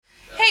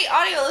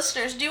audio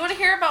listeners, do you want to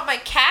hear about my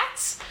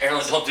cats?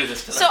 Arylyn, don't do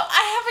this tonight. So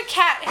I have a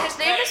cat. His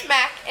name is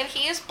Mac, and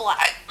he is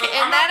black.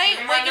 And that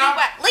ain't wiggity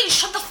whack. Lee,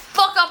 shut the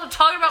fuck up! I'm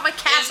talking about my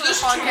cats on the podcast.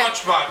 Is this too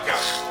much vodka?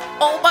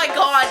 Oh my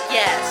god,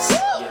 yes.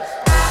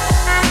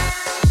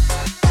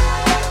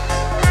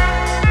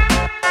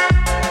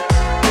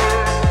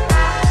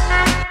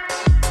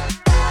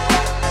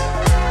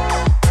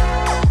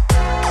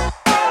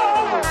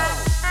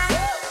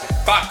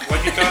 Fuck,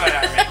 what'd you throw that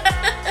at me?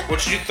 What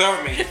did you throw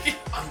at me?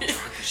 I'm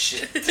drunk as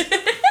shit.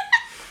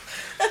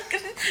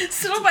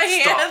 Sit on my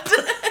hand.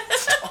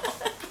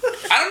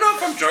 I don't know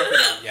if I'm drunk or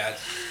not yet.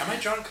 Am I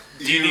drunk?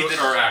 You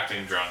are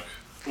acting drunk.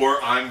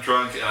 Or I'm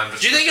drunk and I'm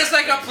just... Do you think it's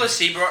like a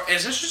placebo?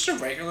 Is this just a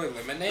regular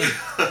lemonade?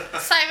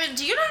 Simon,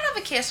 do you not have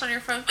a kiss on your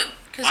phone?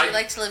 Because you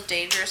like to live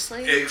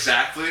dangerously?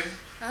 Exactly.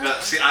 Oh.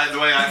 See, the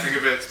way I think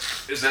of it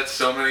is that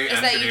so many Is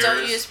engineers... that you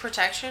don't use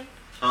protection?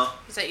 Huh?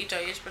 Is that you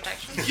don't use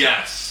protection?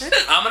 Yes.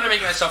 I'm gonna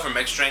make myself a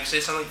mixed drink.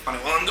 Say something funny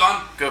while I'm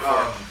gone. Go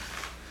for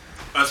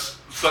it.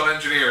 Some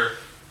engineer,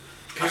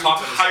 his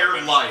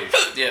entire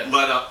life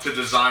led up to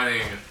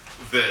designing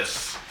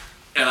this,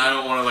 and I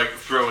don't want to like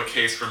throw a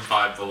case from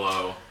Five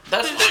Below.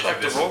 That's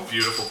respectable. This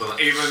beautiful thing.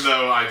 Even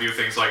though I do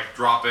things like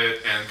drop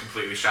it and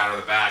completely shatter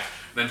the back,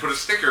 then put a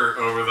sticker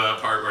over the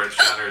part where it's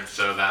shattered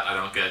so that I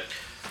don't get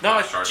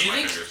charged Do you my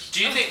think? fingers.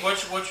 Do you think what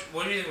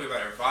do you think we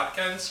better?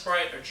 Vodka and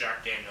Sprite or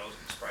Jack Daniels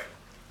and Sprite?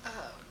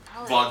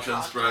 Vodka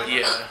and Sprite.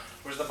 Yeah.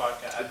 Where's the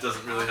vodka? It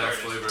doesn't really have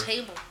flavor.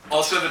 Table.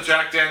 Also, the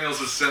Jack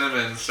Daniels is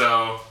cinnamon,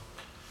 so...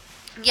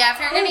 Yeah, if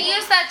you're gonna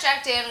use that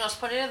Jack Daniels,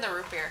 put it in the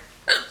root beer.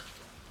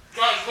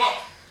 Guys, look.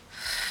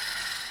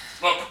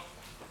 Look.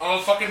 I'm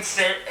gonna fucking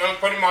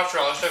putting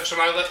mozzarella sticks on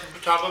my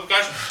top of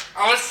guys.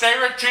 I'm a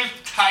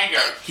saber-tooth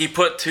tiger. He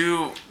put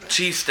 2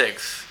 cheese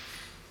sticks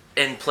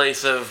in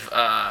place of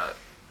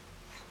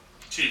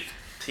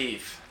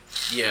teeth.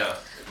 Yeah.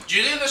 Do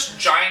you think this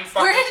giant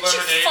fucking Where did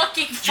lemonade... you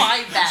fucking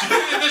find Do that? you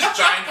think this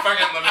giant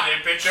fucking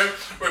lemonade picture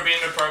would be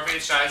an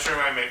appropriate size for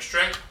my mixed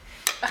drink?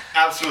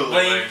 Absolutely.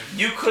 Lane,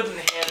 you couldn't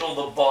handle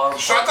the bottom.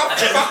 Shut the fuck up,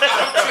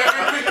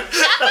 Jeremy.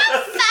 Shut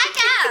the fuck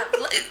up!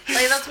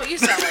 Like, that's what you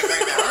sound like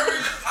right now.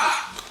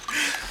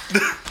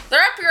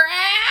 They're up your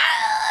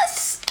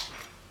ass!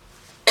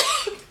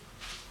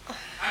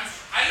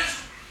 I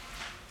just...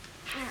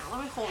 Here,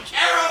 let me hold you.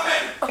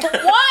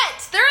 Arylyn!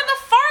 What? They're in the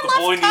far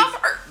left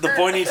cover. The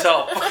boy needs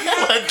help.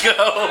 Let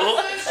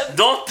go.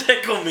 Don't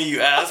tickle me,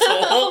 you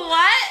asshole.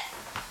 What?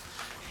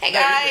 Hey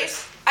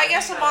guys, I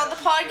guess I'm on the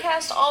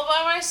podcast all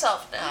by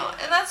myself now,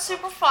 and that's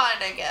super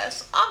fine, I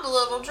guess. I'm a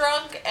little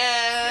drunk,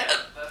 and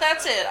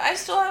that's it. I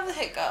still have the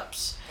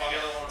hiccups.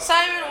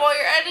 Simon, while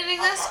you're editing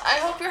this, I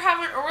hope you're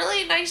having a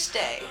really nice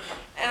day,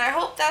 and I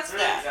hope that's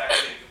that.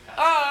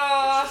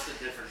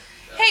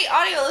 Hey,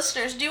 audio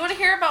listeners, do you want to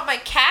hear about my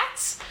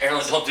cats?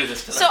 Arylyn, don't do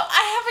this tonight. So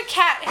I have a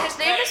cat. His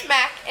name is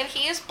Mac, and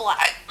he is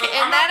black.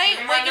 And that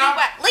ain't wiggity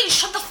whack. Lee,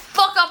 shut the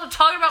fuck up! I'm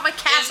talking about my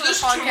cats on the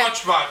Is this podcast. too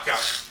much vodka?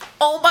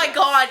 Oh my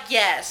god,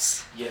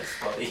 yes. Yes,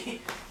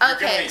 buddy.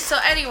 Okay, so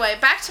anyway,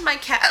 back to my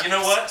cat. You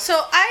know what?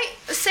 So I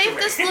saved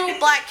this little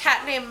black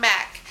cat named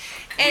Mac.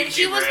 And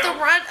he was the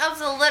runt of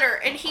the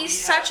litter, and he's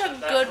such a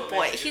good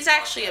boy. He's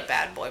actually a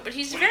bad boy, but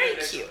he's very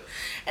cute.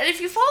 And if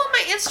you follow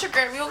my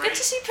Instagram, you'll get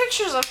to see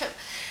pictures of him.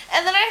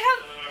 And then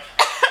I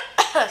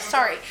have,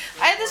 sorry,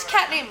 I have this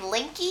cat named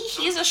Linky.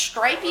 He's a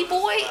stripy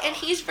boy, and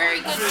he's very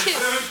good too.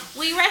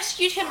 We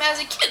rescued him as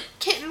a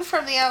kitten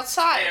from the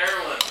outside. Hey,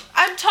 Arylyn.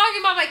 I'm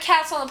talking about my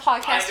cats on the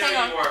podcast. I know Hang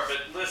on. you are,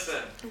 but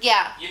listen.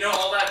 Yeah. You know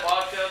all that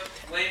vodka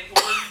Lane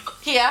poured?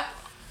 Yeah.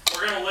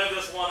 We're gonna live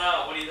this one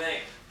out. What do you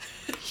think?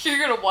 You're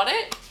gonna want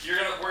it? We're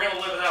gonna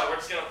live it out. We're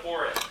just gonna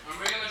pour it. I'm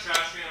bringing the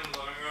trash can in the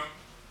living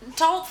room.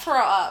 Don't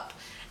throw up.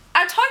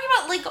 I'm talking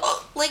about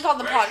Link on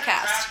the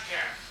podcast.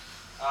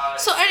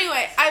 So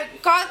anyway, I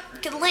got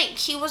Link.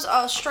 He was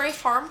a stray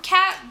farm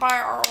cat by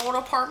our old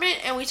apartment,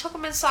 and we took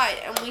him inside,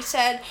 and we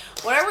said,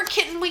 whatever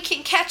kitten we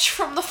can catch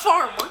from the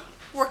farm,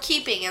 we're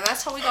keeping, and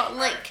that's how we got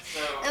Link.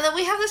 And then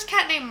we have this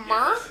cat named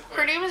Mur.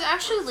 Her name is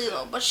actually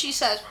Lilo, but she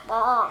says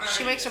Mur.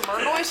 She makes a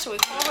Mur noise, so we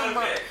call her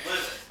Mur.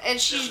 And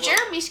she's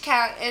Jeremy's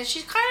cat, and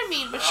she's kind of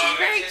mean, but she's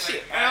very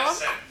cute, and I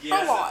love her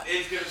a lot.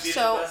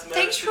 So,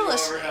 thanks for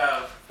listening.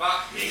 I'm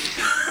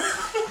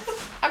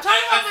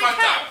talking about my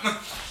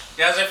cat.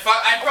 Yes, I felt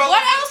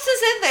What else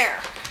is in there?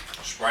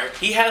 Sprite.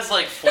 He has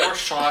like 4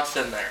 shots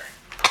in there.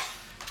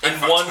 In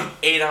one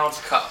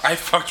 8-ounce cup. I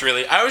fucked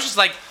really. I was just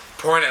like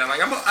pouring it. I'm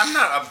like, I'm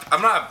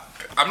not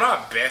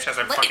a bitch as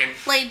I fucking.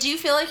 Lane, do you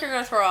feel like you're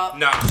gonna throw up?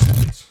 No.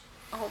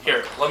 Oh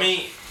Here,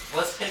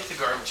 let's take the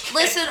garbage can.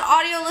 Listen,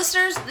 audio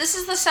listeners, this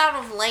is the sound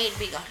of Lane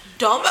being a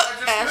dumb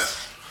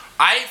ass.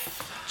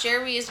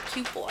 Jeremy is a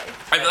cute boy.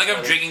 I feel like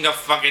I'm drinking a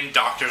fucking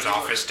doctor's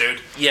office, dude.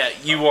 Yeah,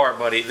 you are,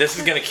 buddy. This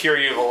is gonna cure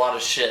you of a lot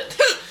of shit.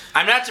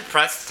 I'm not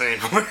depressed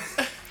anymore.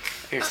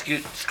 Here,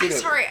 scoot I'm over.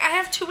 sorry, I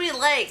have too many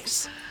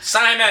legs.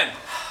 Simon,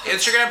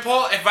 Instagram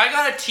poll, if I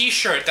got a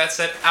t-shirt that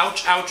said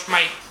ouch ouch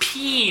my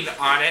peen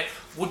on it,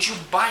 would you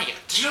buy it?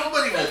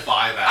 Nobody will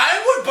buy that.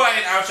 I would buy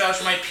an ouch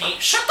ouch my peen.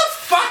 Shut the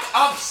fuck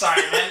up,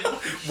 Simon.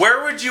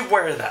 Where would you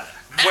wear that?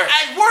 Where?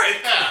 At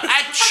work,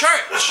 at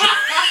church,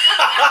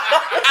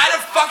 at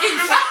a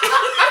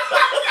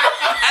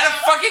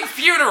fucking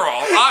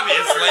funeral,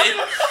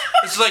 obviously.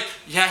 It's like,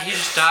 yeah, he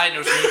just died in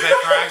a really bad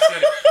car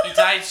accident. He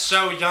died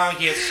so young,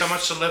 he had so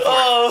much to live for.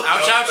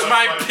 Ouch, ouch,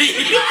 my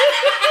pee.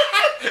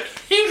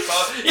 He was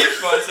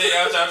supposed to say,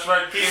 ouch, ouch,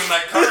 my pee in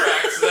that car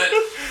accident.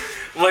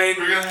 Wayne,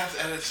 we're gonna have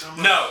to edit so much.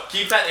 No,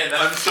 keep that in.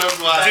 I'm so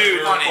glad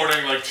we're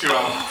recording like 2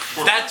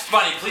 hours. That's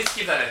funny. Please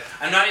keep that in.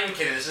 I'm not even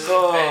kidding. This isn't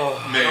a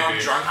bit. Maybe. I know I'm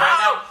drunk right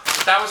now,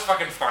 but that was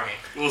fucking funny.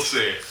 We'll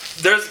see.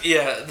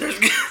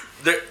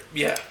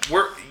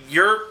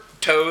 You're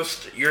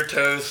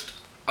toast.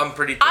 I'm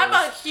pretty toast. I'm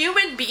a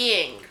human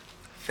being.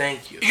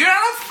 Thank you. You're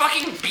not a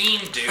fucking bean,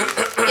 dude.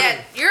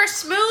 Yeah, you're a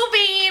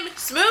Smoobean.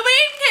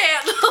 Smoobean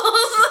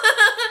candles.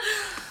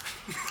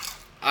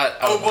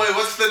 Oh boy,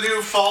 what's the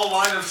new fall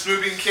line of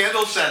Smoobean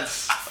candle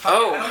scents?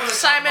 Oh,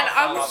 Simon,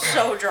 I'm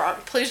so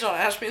drunk. Please don't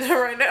ask me that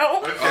right now.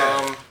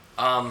 Okay.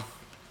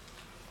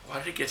 why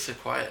did it get so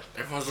quiet?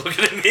 Everyone's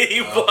looking at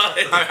me. What?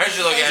 I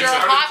should look at You're you.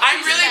 hot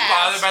I'm really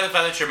fast. bothered by the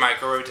fact that your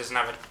microwave doesn't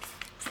have a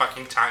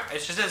fucking time.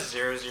 It's just a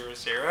 000.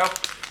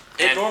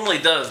 It normally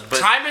does, but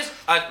Time is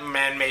a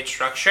man-made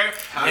structure,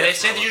 and they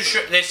say that you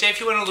should. They say if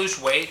you want to lose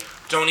weight,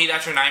 don't eat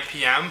after 9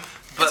 p.m.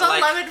 But It's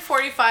like,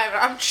 11:45 and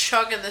I'm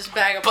chugging this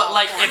bag of but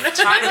like,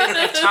 popcorn.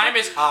 if time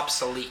is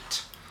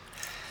obsolete.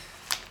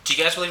 Do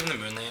you guys believe in the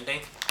moon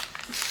landing?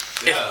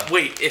 Yeah.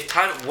 if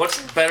time,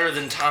 what's better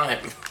than time?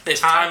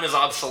 If time is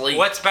obsolete.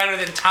 What's better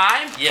than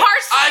time? Yeah.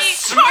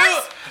 Parsley!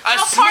 A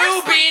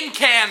smoobean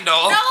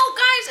candle. No,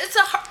 guys, it's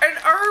an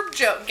herb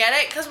joke. Get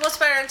it? Because what's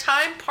better than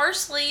time?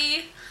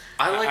 Parsley.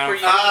 I like I where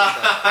don't- you're going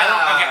with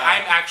that. Okay,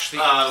 I'm actually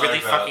I really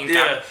like that. fucking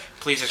Yeah. dumb.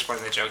 Please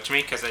explain the joke to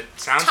me, because it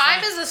sounds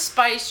Time funny. is a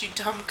spice, you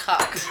dumb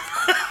cuck.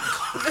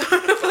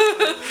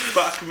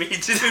 Fuck me,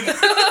 dude. Did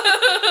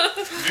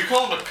you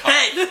call him a cunt?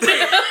 Hey!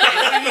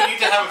 You need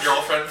to have a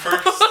girlfriend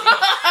first.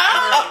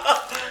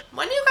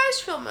 When do you guys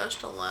feel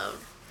most alone?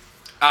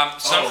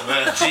 Oh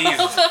man.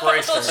 Jesus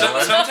Christ.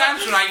 Arylyn.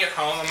 Sometimes when I get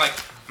home, I'm like,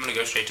 I'm gonna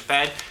go straight to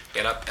bed,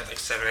 get up at like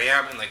 7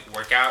 a.m. and like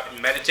work out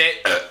and meditate,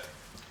 and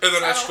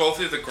then I scroll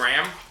through the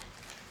gram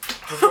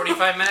for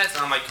 45 minutes,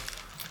 and I'm like,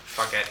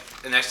 fuck it.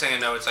 The next thing I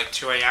know, it's like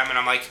 2 a.m. and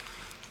I'm like,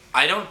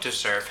 I don't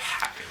deserve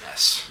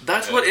happiness.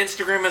 That's what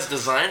Instagram is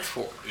designed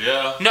for.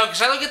 Yeah. No,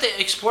 because I look at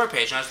the explore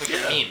page and I just look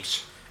at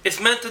memes.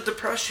 It's meant to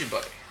depress you,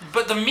 buddy.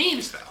 But the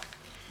memes though.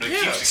 It Yeah.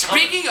 keeps you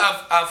coming. Speaking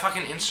of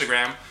fucking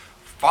Instagram,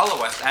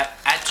 follow us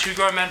at Two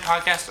Grown Men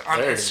Podcast on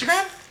There it is.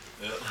 Instagram.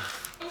 Yeah.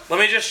 Let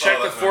me just check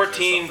Oh, the that might say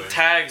 14 something.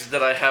 tags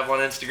that I have on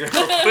Instagram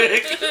real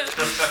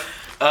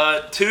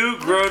quick. Two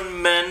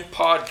Grown Men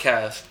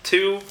Podcast.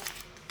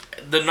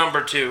 The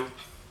number 2,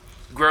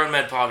 Grown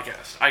Men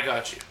Podcast. I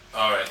got you.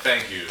 All right.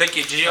 Thank you. Thank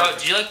you. Do you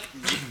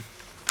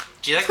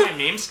like my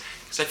memes?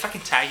 Because I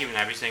fucking tag you in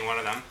every single one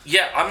of them.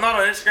 Yeah, I'm not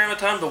on Instagram a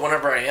ton, but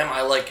whenever I am,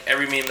 I like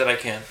every meme that I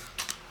can.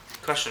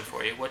 Question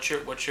for you. What's your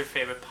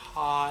favorite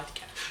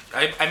podcast?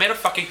 I made a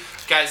fucking...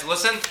 Guys,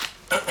 listen.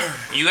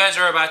 You guys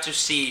are about to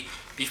see,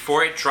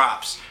 before it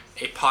drops,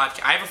 a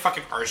podcast. I have a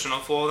fucking arsenal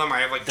full of them. I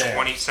have like Damn.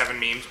 27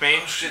 memes made.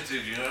 Oh shit,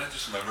 dude! You know what I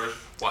just remembered?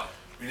 What?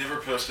 We never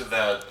posted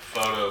that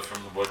photo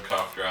from the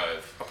Woodcock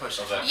Drive. I'll post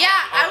of it. that Yeah,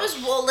 I house.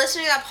 was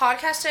listening to that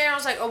podcast today and I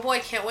was like, oh boy,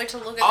 can't wait to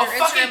look at I'll their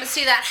fucking- Instagram and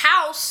see that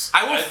house.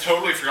 I I will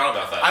totally forgot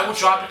about that. I will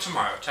drop it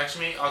tomorrow. Text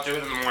me. I'll do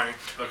it in the morning.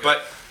 Okay.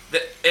 But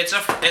it's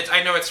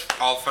I know it's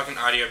all fucking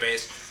audio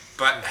based.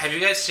 But have you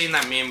guys seen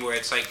that meme where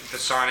it's like the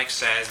Sonic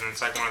says, and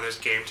it's like one of those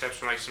game tips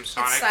from like some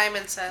Sonic?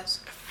 Simon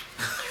says.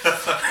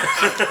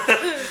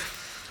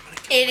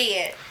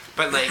 Idiot.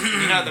 But like,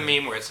 you know the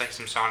meme where it's like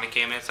some Sonic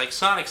game, and it's like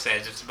Sonic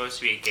says it's supposed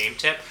to be a game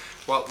tip.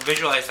 Well,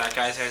 visualize that,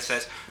 guys. And it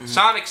says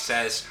Sonic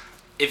says,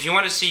 if you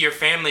want to see your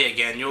family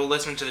again, you'll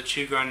listen to the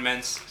Two Grown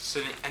Men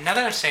sitting. And now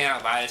that I'm saying it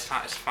out loud, it's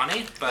not as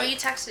funny, but Well, you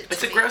texted it to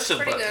It's me. aggressive,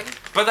 Pretty buddy. good.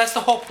 but that's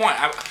the whole point.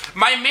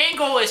 My main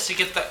goal is to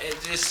get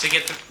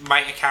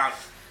my account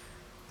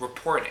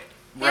reported.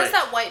 He has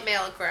that white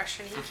male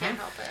aggression. He can't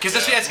help it. Because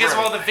that's because of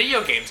all the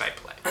video games I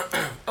play.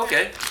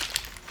 Okay.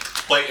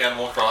 Play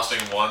Animal Crossing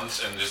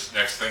once, and just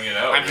next thing you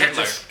know, I'm you're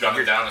Hitler. just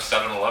gunning down a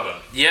 7-Eleven.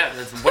 Yeah,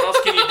 what else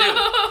can you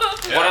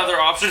do? What other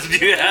options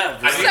do you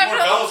have? I need more 7-Eleven.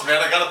 bells,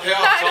 man. I gotta pay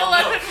off.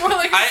 9/11, more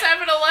like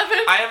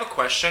 7-Eleven. I have a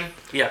question.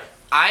 Yeah.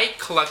 I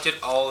collected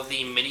all of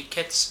the mini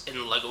kits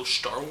in Lego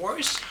Star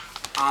Wars.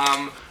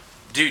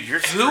 Dude, you're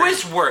Who straight.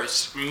 is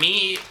worse,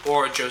 me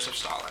or Joseph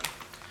Stalin?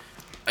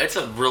 It's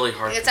a really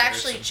hard It's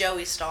comparison. actually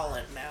Joey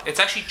Stalin now. It's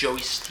actually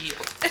Joey Steele.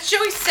 It's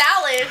Joey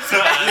Salads.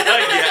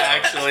 Yeah,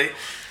 actually.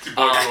 Two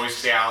boy boy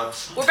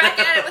salads. We're back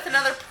at it with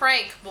another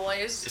prank,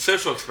 boys. A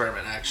social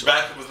experiment, actually.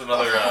 Back with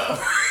another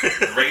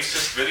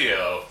racist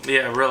video.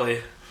 Yeah,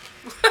 really.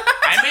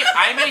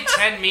 I made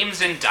 10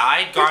 memes and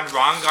died, gone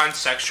wrong, gone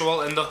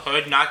sexual, in the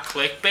hood, not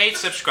clickbait,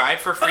 subscribe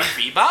for free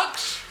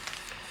V-Bucks?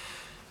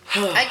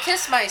 I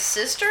kissed my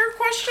sister?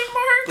 Question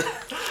mark.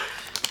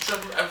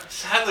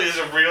 Sadly, is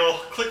a real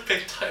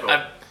clickbait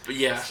title.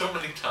 Yeah. So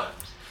many times.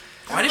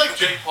 Why Did did like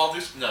Jake Paul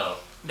do? No.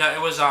 No,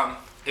 it was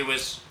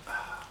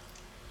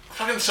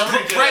Fucking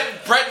somebody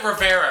Brett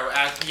Rivera.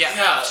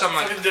 Something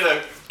like fucking did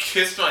a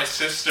kiss my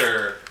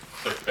sister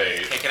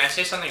clickbait. Okay, can I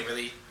say something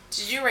really?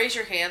 Did you raise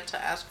your hand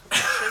to ask a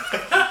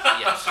question?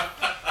 Yes.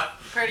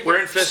 We're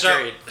in fifth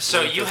grade.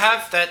 So you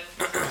have that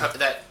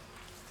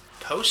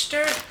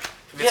poster?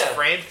 It's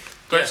framed.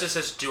 First it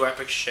says "Do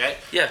epic shit."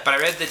 Yeah. But I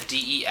read the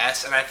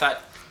DES and I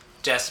thought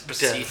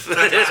Despacito. Dude,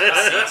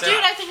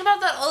 I think about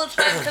that all the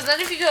time, because then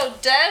if you go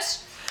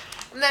des,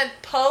 and then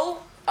po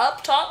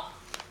up top,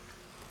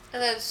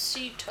 and then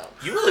cito.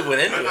 You really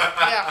went into it.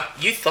 Yeah.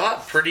 You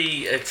thought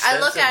pretty extensively. I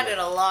look at it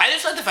a lot. I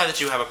just like the fact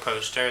that you have a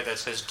poster that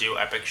says "Do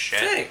epic shit."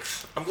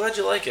 Thanks. I'm glad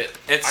you like it.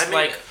 It's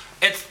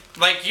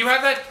like you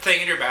have that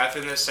thing in your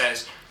bathroom that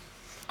says,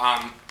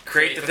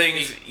 create the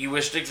things you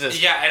wished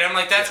existed. Yeah, and I'm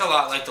like, that's a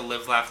lot like the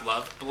live, laugh,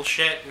 love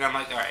bullshit. And I'm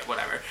like, all right,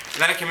 whatever.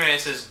 And then I come in and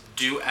it says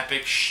 "Do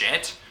epic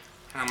shit,"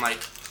 and I'm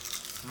like,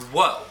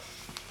 whoa.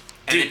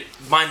 And Dude,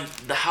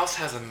 the house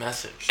has a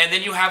message. And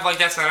then you have like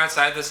that sign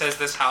outside that says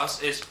this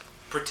house is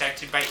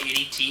protected by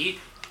ADT.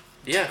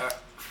 Yeah.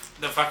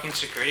 The fucking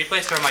security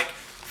place. And I'm like,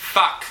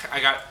 fuck.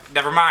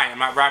 Never mind. I'm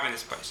not robbing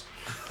this place.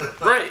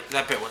 Right.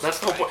 That bit was. That's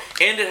the whole point.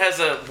 And it has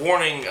a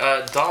warning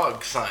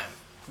dog sign.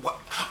 What?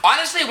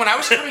 Honestly, when I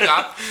was coming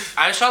up,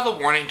 I saw the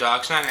warning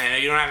dog sign, and I know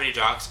you don't have any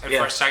dogs. And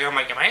for a second, I'm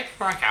like, am I at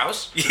the wrong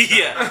house?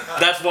 Yeah,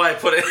 that's why I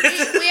put it.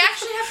 We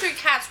actually have 3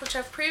 cats, which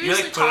I've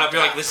previously put it up.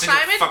 You're like, listen to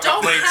Simon, fuck don't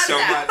up playing have so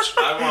that. much.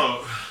 I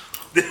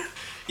won't.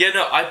 Yeah,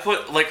 no, I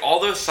put like all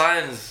those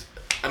signs.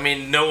 I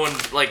mean, no one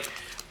like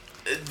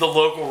the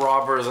local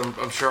robbers.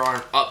 I'm sure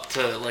aren't up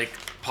to like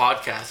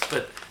podcasts,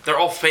 but they're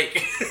all fake.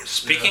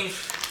 Speaking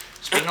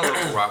of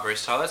local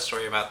robbers, tell that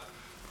story about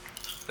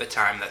the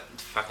time that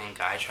fucking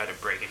guy tried to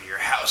break into your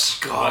house.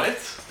 God.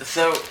 What?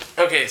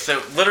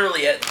 So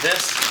literally at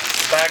this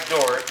back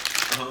door,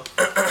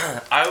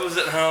 I was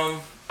at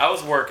home. I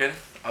was working.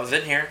 I was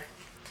in here,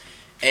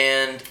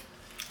 and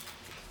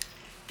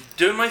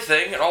doing my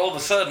thing, and all of a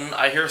sudden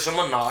I hear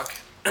someone knock.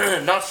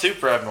 Not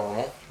super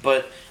abnormal,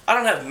 but I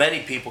don't have many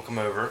people come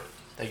over.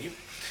 Thank you.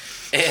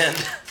 And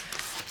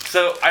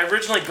so I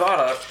originally got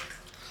up,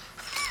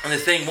 and the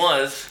thing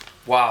was,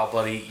 wow,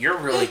 buddy, you're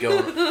really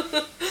going.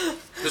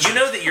 You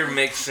know that you're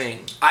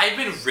mixing. I've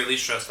been really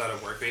stressed out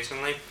at work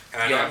recently,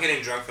 and I know I'm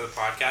getting drunk for the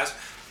podcast,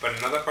 but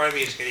another part of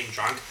me is getting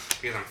drunk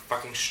because I'm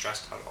fucking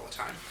stressed out all the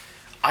time.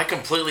 I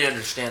completely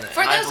understand that.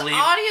 For those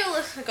audio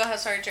listeners, go ahead,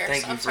 sorry, Jared.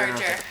 Thank you I'm sorry, for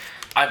Jared.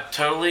 I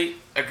totally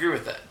agree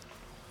with that.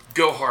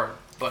 Go hard,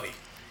 buddy.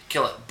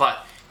 Kill it.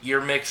 But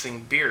you're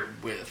mixing beer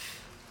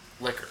with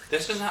liquor.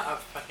 This is not a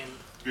fucking...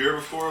 Beer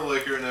before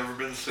liquor, never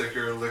been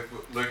sicker.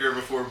 Liquor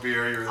before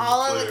beer, you're in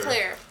all the clear. in the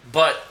clear.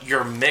 But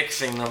you're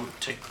mixing them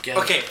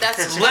together. Okay,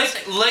 that's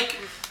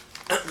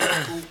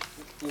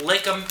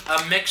like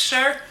a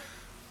mixer.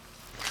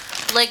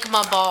 Like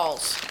my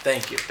balls.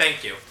 Thank you.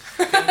 Thank you.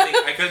 I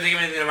couldn't think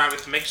of anything to rhyme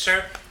with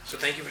mixer, so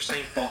thank you for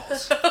saying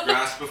balls.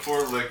 Grass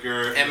before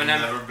liquor, you'll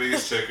never be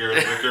sicker.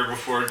 Liquor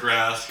before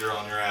grass, you're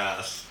on your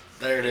ass.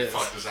 There it is.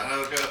 Fuck, does that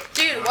how it go?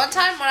 Dude, one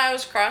time when I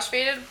was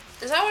crossfaded,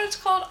 is that what it's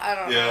called? I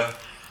don't know. Yeah.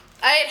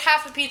 I ate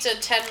half a pizza in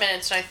 10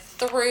 minutes and I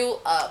threw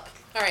up.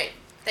 Alright,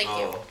 thank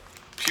you.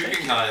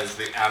 Puking high is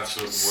the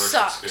absolute worst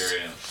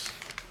experience.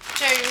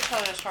 Jerry, you're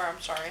telling a story, I'm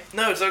sorry.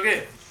 No, it's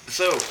okay.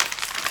 So.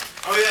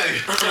 Oh, yeah.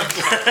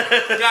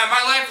 Yeah,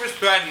 my life was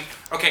threatened.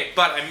 Okay,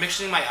 but I'm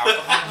mixing my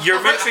alcohol.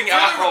 You're mixing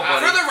alcohol,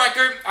 buddy. For the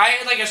record, I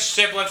had like a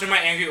sip left in my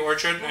Angry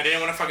Orchard, and I didn't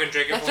want to fucking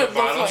drink it from the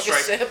bottle, so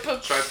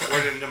I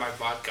poured it into my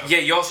vodka. Yeah,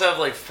 you also have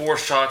like 4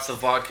 shots of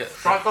vodka.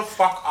 Shut the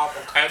fuck up,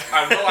 okay?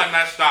 I know I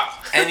messed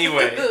up.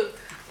 Anyway,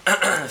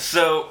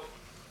 so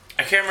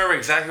I can't remember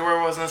exactly where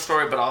I was in the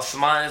story, but I'll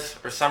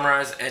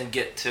summarize and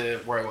get to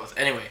where I was.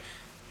 Anyway,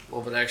 a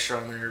little bit extra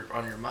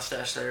on your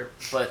mustache there,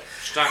 but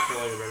Stock for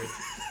later, baby.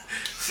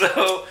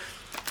 So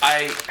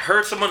I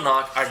heard someone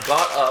knock. I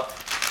got up,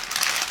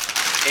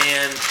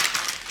 and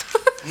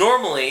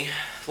normally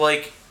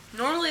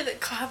the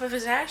clap of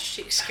his ass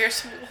cheek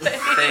scares him away.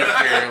 Thank you,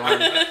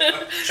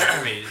 Arylyn.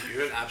 Jeremy,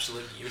 you're an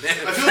absolute unit.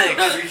 I feel like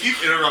we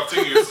keep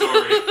interrupting your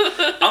story.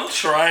 I'm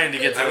trying to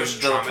get to the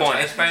point.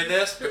 I was traumatized by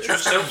this, but you're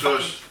so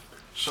fucking...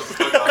 Shut the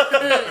fuck up.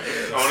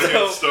 I want to hear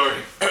the story.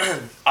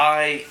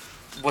 I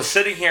was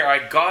sitting here.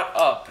 I got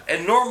up,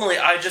 and normally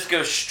I just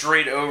go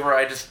straight over.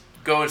 I just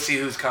go and see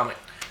who's coming,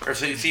 or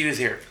see who's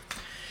here.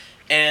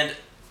 And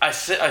I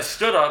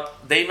stood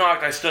up. They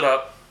knocked. I stood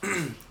up,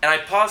 and I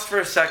paused for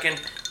a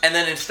second. And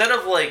then instead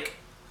of like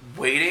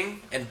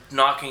waiting and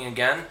knocking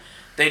again,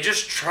 they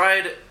just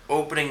tried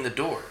opening the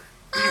door.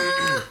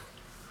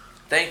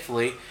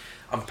 Thankfully,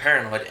 I'm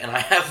paranoid, and I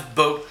have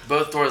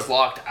both doors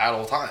locked at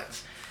all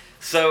times.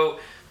 So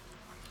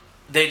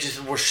they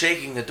just were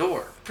shaking the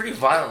door pretty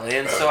violently,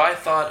 and so I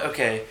thought,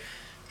 okay,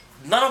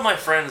 none of my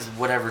friends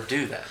would ever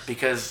do that,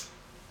 because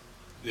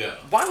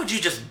why would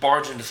you just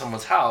barge into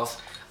someone's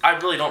house? I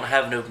really don't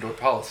have an open door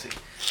policy.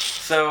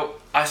 So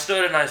I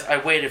stood and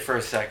I waited for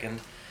a second,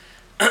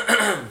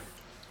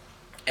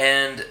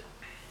 and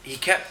he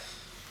kept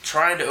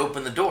trying to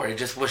open the door. He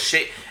just was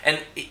and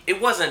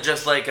it wasn't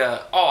just like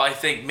I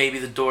think maybe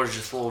the door's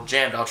just a little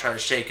jammed, I'll try to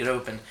shake it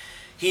open.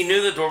 He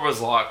knew the door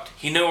was locked.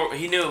 He knew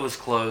it was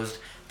closed,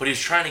 but he was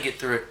trying to get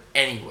through it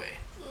anyway.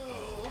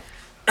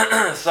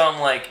 So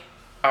I'm like,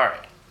 all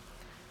right.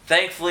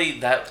 Thankfully,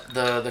 that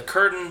the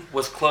curtain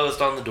was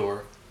closed on the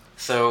door,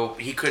 so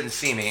he couldn't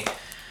see me.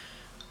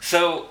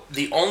 So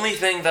the only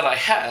thing that I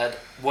had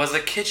was a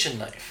kitchen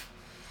knife.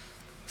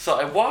 So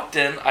I walked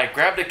in, I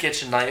grabbed a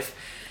kitchen knife,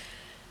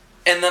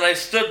 and then I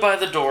stood by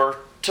the door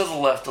to the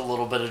left a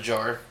little bit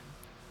ajar.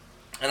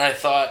 And I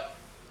thought,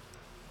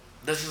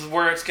 this is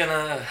where it's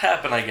gonna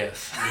happen, I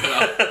guess.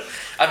 Yeah.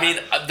 I mean,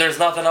 there's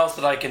nothing else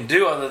that I can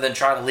do other than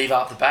try to leave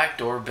out the back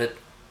door, but...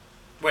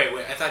 Wait,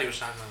 I thought he was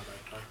talking about the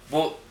back door.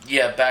 Well,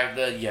 yeah,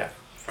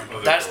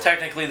 that's door.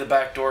 Technically the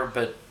back door,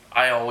 but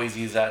I always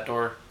use that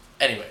door.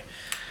 Anyway.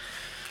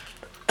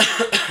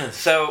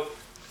 So,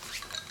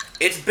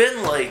 it's been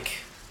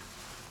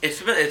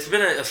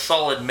a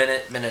solid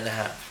minute and a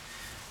half.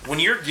 When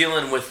you're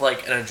dealing with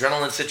like an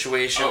adrenaline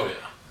situation,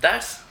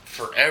 that's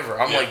forever.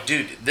 I'm like,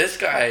 dude, this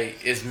guy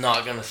is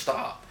not gonna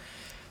stop.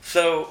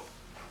 So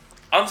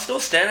I'm still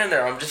standing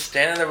there. I'm just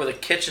standing there with a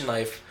kitchen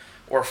knife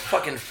or a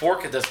fucking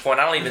fork at this point.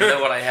 I don't even know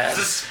what I had. It's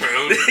a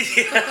spoon.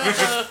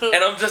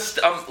 And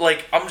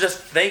I'm just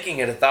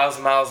thinking at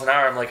 1,000 miles an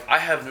hour. I'm like, I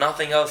have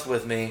nothing else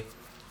with me.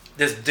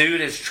 This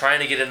dude is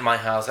trying to get into my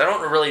house. I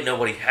don't really know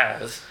what he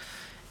has,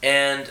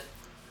 and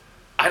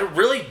I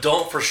really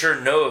don't for sure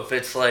know if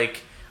it's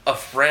like a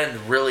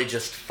friend really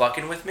just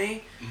fucking with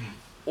me,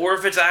 or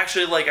if it's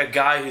actually like a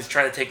guy who's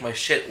trying to take my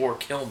shit or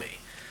kill me.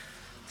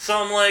 So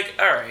I'm like,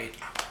 all right.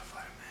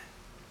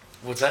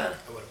 What's that?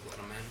 I would have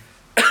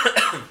let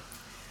him in.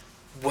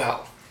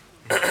 Well,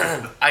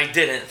 I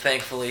didn't,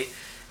 thankfully,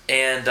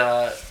 and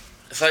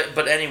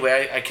but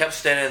anyway, I kept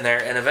standing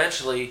there, and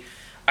eventually,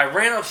 I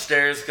ran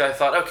upstairs because I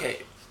thought,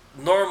 okay,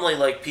 normally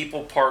like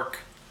people park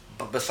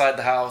beside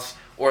the house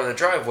or in the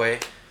driveway.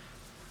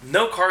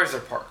 No cars are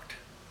parked.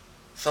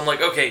 So I'm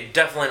like, okay,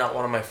 definitely not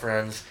one of my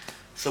friends.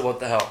 So what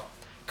the hell?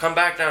 Come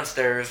back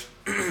downstairs.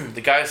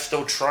 The guy's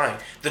still trying.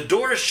 The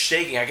door is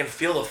shaking. I can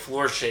feel the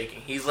floor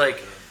shaking. He's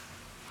like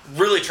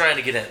really trying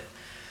to get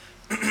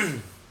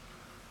in.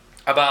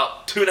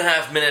 About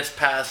 2.5 minutes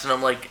pass, and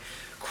I'm like,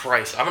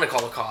 Christ, I'm going to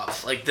call the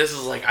cops. Like, this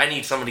is like, I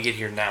need someone to get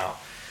here now.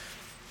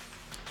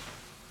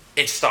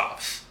 It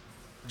stops.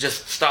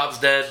 Just stops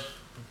dead.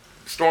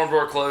 Storm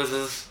door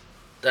closes.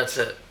 That's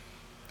it.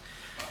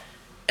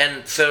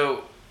 And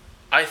so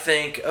I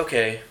think,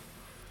 okay,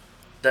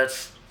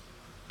 that's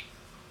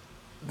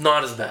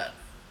not as bad.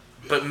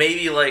 But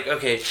maybe like,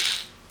 okay,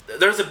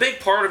 there's a big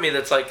part of me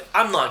that's like,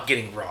 I'm not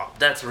getting robbed.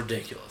 That's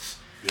ridiculous.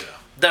 Yeah.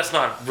 That's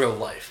not real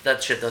life.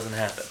 That shit doesn't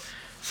happen.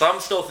 So I'm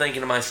still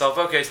thinking to myself,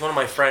 okay, it's one of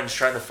my friends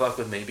trying to fuck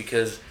with me,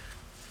 because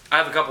I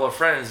have a couple of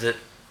friends that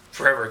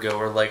forever ago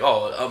were like,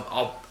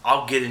 oh,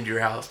 I'll get into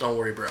your house. Don't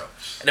worry, bro.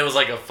 And it was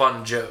like a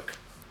fun joke.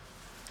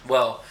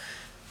 Well,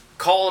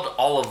 called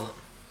all of them.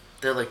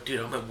 They're like, dude,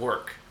 I'm at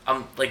work.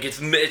 I'm like,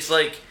 it's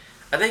like,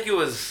 I think it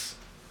was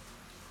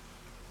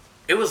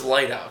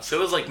light out, so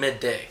it was like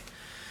midday.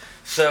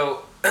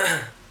 So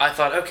I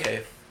thought,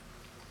 okay,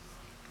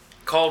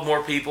 called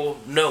more people,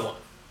 no one.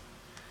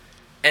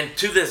 And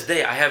to this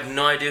day, I have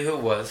no idea who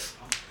it was.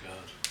 Oh my god.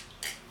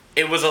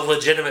 It was a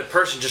legitimate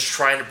person just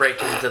trying to break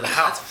into the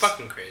house. That's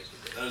fucking crazy,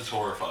 dude. That is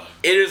horrifying.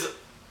 It is,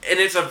 and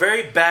it's a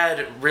very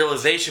bad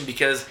realization,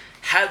 because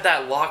had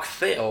that lock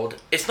failed,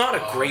 it's not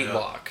a great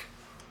lock.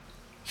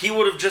 He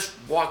would have just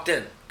walked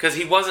in, because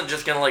he wasn't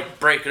just gonna like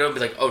break it open and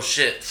be like, oh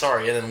shit,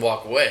 sorry, and then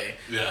walk away.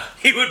 Yeah.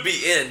 He would be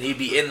in. He'd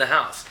be in the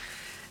house.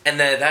 And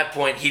then at that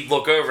point, he'd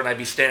look over and I'd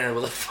be standing there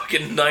with a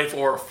fucking knife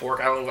or a fork.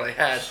 I don't know what I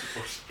had.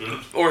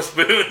 Or a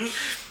spoon.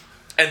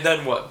 And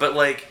then what? But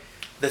like,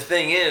 the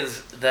thing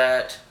is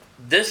that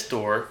this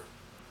door,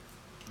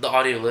 the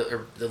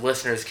or the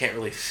listeners can't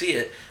really see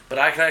it, but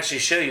I can actually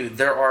show you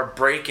there are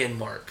break-in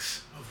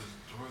marks. Oh,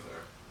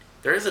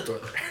 there's a door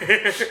there. There is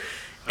a door there.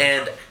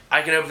 And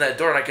I can open that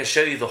door and I can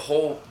show you the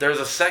whole... There's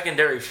a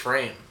secondary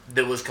frame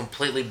that was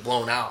completely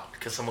blown out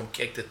because someone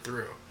kicked it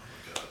through.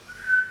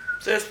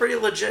 So it's pretty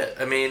legit.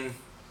 I mean,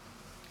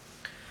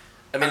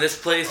 this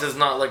place is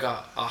not like a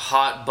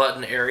hot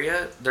button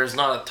area. There's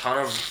not a ton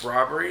of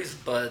robberies,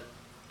 but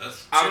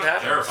that's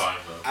happens. terrifying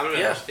though. I'm gonna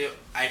be honest with you.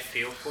 I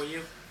feel for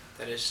you.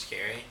 That is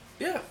scary.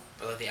 Yeah.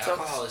 But like, the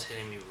alcohol is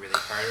hitting me really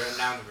hard right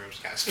now. The room's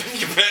kind of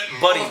spinning a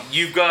bit. Buddy,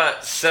 you've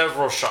got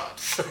several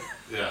shots.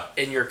 Yeah.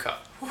 In your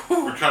cup.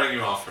 We're cutting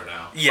you off for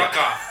now. Yeah. Fuck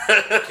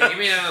off. Can you give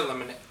me another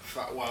lemonade?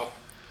 Well.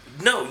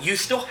 No, you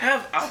still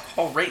have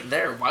alcohol right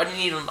there. Why do you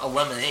need a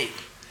lemonade?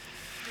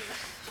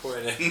 Pour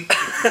it in.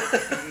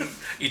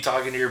 You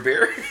talking to your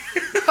beer?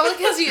 Probably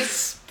because he has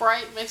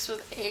Sprite mixed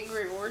with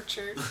Angry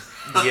Orchard.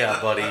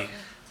 Yeah, buddy.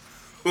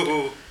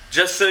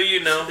 Just so you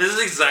know. This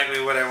is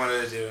exactly what I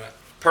wanted to do.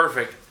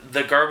 Perfect.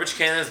 The garbage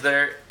can is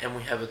there, and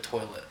we have a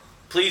toilet.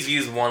 Please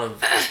use one of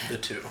the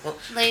two.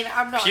 Lane,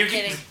 I'm not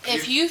kidding.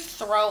 If you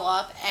throw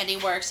up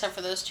anywhere except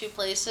for those two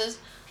places...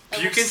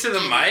 Puke into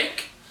the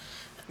mic?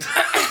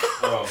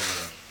 Oh,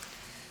 man.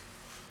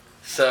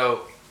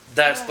 So,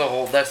 that's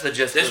the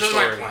gist of the story. This was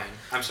my plan.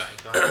 I'm sorry.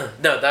 Go ahead.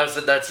 No, that's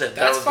it. That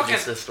was fucking,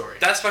 just the story.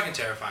 That's fucking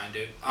terrifying,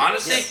 dude.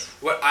 Honestly,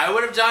 what I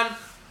would have done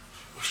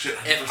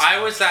if I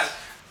was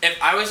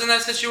in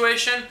that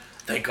situation.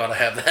 Thank God I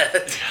have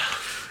that.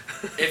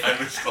 If I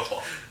missed the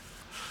whole.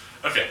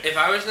 Okay. If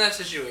I was in that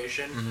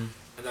situation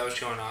and that was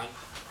going on,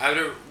 I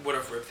would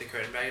have ripped the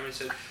curtain back and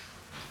said,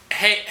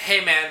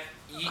 "Hey, man,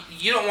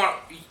 you don't want.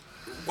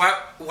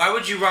 Why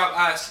would you rob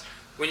us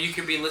when you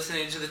could be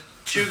listening to the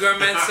two grown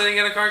men sitting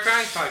in a car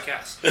crying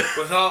podcast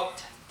with all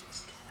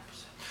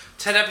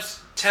 10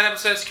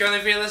 episodes currently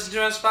for you to listen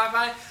to on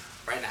Spotify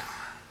right now."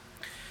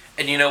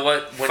 And you know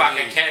what? I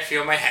can't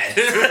feel my head.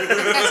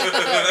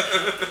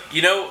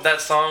 You know that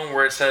song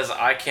where it says,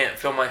 "I can't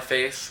feel my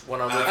face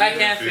when I'm with you"? I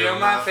can't feel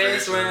my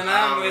face when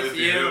I'm with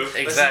you.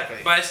 Exactly.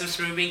 Buy some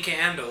Smoobean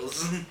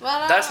candles.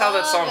 That's how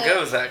that song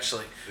goes,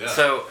 actually. Yeah.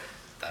 So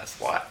that's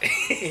why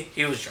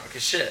he was drunk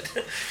as shit.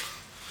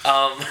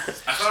 I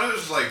thought it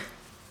was like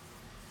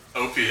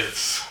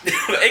opiates.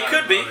 It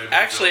could be.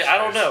 Actually, I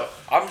don't know.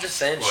 I'm just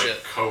saying like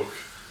shit. Coke.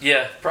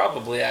 Yeah,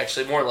 probably.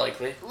 Actually, more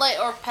likely. Like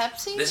or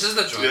Pepsi. This is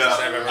the drunkest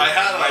I've ever.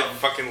 I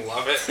fucking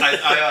love it.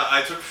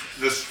 I took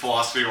this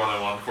philosophy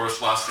 101 course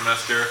last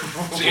semester.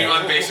 So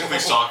I'm basically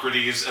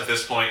Socrates at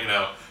this point, you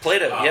know.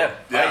 Plato, yeah.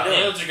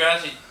 Neil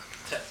deGrasse.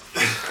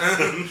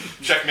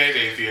 Checkmate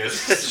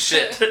atheist.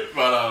 Shit.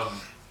 But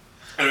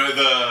anyway,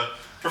 the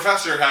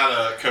professor had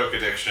a Coke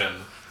addiction,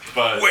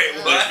 but Wait,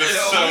 like the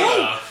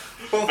soda.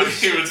 But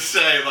he would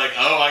say like,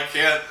 "Oh, I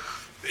can't."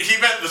 He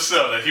meant the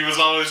soda. He was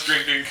always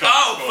drinking Coke.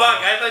 Oh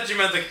fuck! I thought you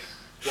meant the.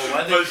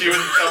 But he would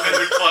come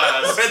into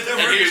class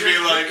and he'd be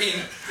like,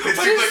 it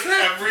seemed like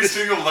every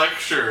single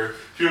lecture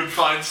he would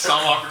find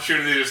some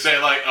opportunity to say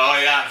like, "Oh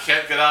yeah, I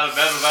can't get out of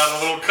bed without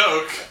a little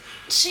Coke.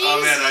 Jeez.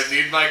 Oh man, I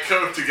need my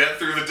Coke to get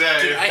through the day.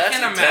 Dude, I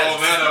can't imagine.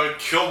 Oh man, I would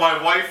kill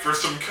my wife for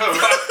some Coke."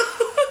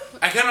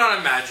 I cannot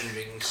imagine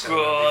drinking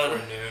soda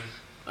before noon.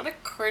 What a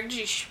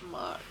cringy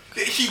schmuck.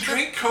 He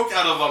drank Coke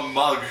out of a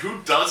mug. Who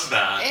does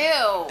that?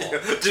 Ew.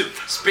 Dude,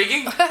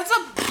 speaking. That's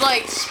a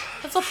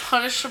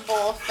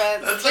punishable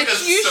offense. That's like a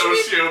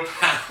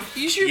sociopath.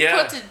 You should be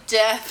put to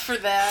death for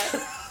that.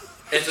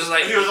 It's just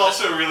like He was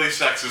also really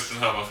sexist and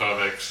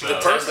homophobic. So. the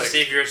test to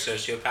see if you're a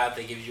sociopath.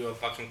 They give you a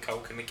fucking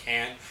Coke in a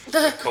can,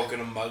 Coke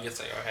in a mug. It's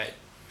like, oh hey,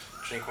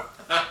 drink one.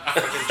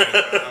 Fucking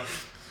drink one.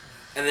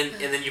 And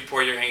then you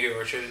pour your Angry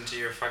Orchard into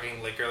your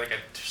fucking liquor like a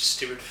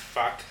stupid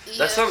fuck. Yeah.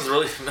 That sounds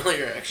really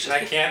familiar, actually.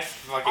 I can't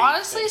fucking.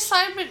 Honestly,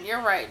 Simon,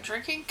 you're right.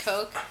 Drinking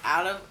Coke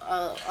out of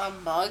a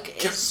mug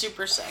is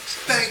super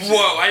sexy. Thank you.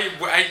 Whoa!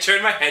 I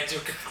turned my head too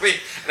quickly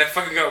and I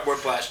fucking got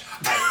whiplash.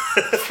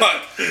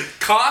 Fuck.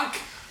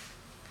 Conk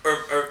or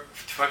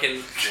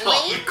fucking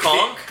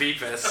Conk?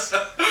 Beepus.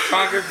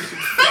 Conk or Beepus.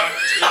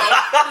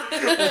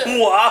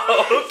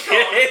 Wow,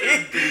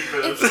 okay.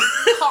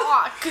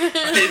 Cock.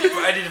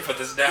 I need to put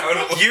this down.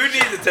 You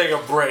need to take a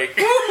break.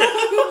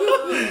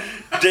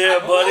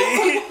 Damn,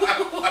 buddy.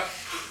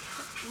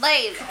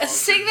 Lane,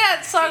 sing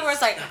that song where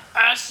it's like,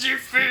 "I see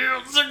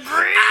fields of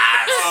green."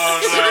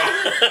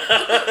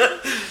 Oh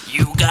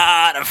You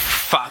gotta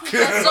fuck.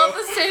 That's not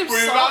the same no.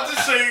 We're song. about to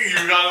sing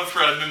 "You Got a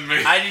Friend in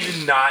Me." I need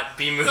to not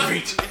be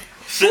moving.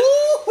 Sit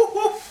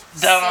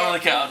down on the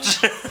couch.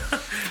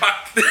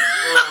 Fuck.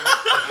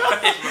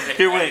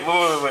 Here, wait.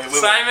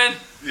 Simon.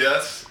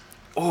 Yes.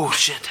 Oh,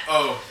 shit.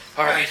 Oh,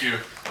 Alright. thank you.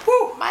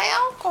 My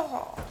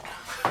alcohol.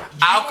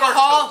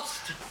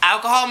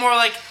 Alcohol more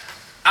like,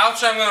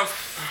 ouch, I'm gonna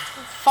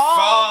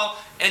fall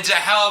into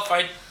hell if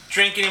I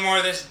drink any more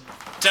of this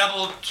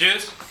double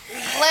juice.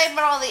 Blame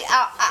it on the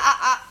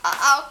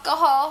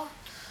alcohol.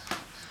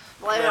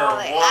 Blame it on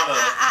the More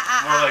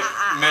like,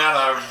 man,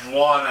 I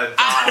wanna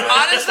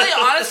die. Honestly,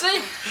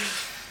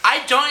 I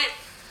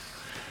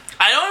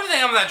don't even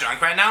think I'm that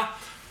drunk right now.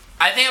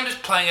 I think I'm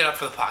just playing it up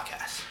for the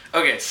podcast.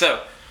 Okay,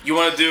 so you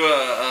want to do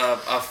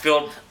a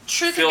field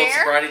Truth or dare?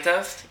 sobriety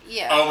test?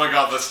 Yeah. Oh my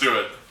god, let's do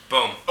it.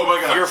 Boom. Oh my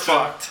god. You're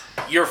fucked.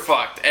 You're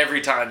fucked every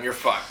time. You're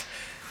fucked.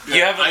 Yeah,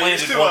 You haven't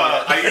landed one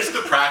yet. I used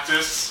to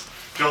practice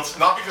fields,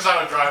 not because I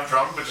would drive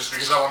drunk, but just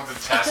because I wanted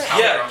to test how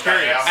drunk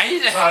I am. I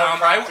need to So head home.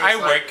 practice, I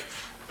like, work.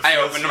 I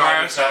field open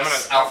tomorrow, so I'm sobriety gonna.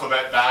 test,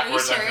 alphabet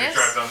backwards. I'm pretty serious?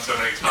 sure I've done so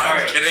many times.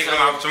 Alright. Kidding, So-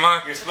 I'm out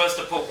tomorrow. You're supposed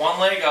to put one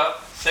leg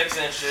up, 6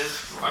 inches,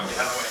 Fuck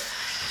the other way.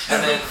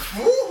 and then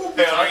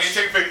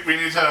Hey, we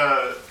need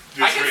to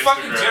do I can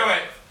fucking do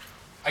it.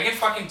 I can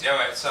fucking do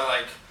it. So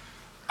like,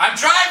 I'm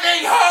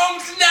driving home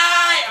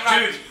tonight. I'm not.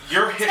 dude,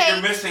 you're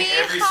missing me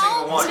every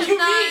home single one.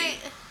 tonight.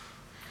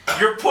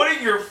 You're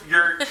putting your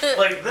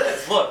like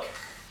this. Look,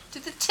 To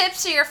the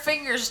tips of your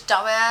fingers,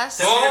 dumbass.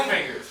 tip of your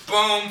fingers.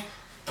 Boom.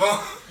 Boom.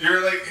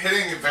 You're like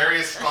hitting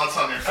various spots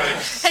on your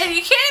face. And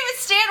you can't even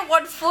stand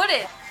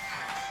one-footed.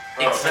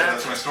 Oh, okay,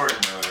 that's my story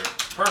from earlier.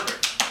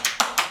 Perfect.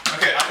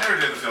 Okay, I never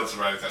did the field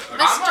sobriety test.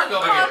 Okay, I'm not Mr.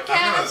 going. I'm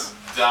Podcast.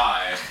 gonna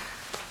die.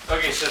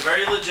 Okay, so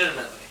very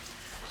legitimately,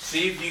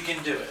 see if you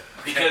can do it.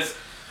 Because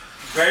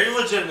very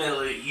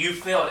legitimately, you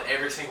failed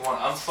every single one.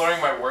 I'm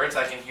slurring my words,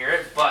 I can hear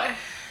it, but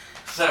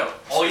so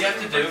all you have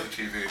to do.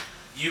 TV.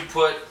 You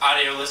put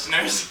Audio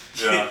listeners.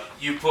 Yeah.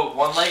 you put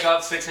one leg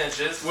up 6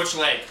 inches. Which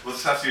leg?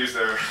 Let's have to use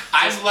their.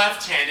 I'm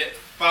left-handed.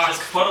 Fuck.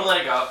 Just put a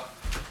leg up.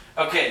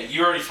 Okay,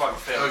 you already fucking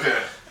failed.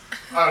 Okay.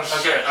 Oh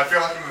shit! I feel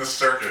like I'm in the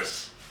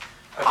circus.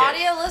 Okay.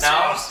 Audio listeners.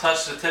 Now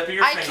touch the tip of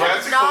your I finger. Do I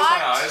have to close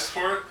my eyes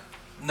for it?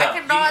 No, I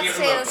cannot you can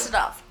say open. this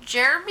enough.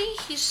 Jeremy,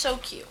 he's so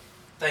cute.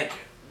 Thank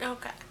you.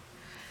 Okay.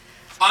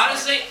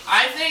 Honestly,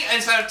 I think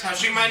instead of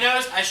touching my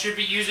nose, I should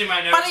be using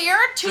my nose. But you're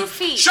at 2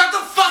 feet. Shut the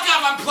fuck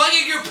up! I'm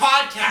plugging your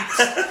podcast.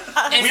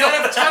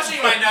 Instead of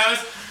touching my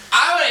nose,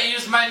 I want to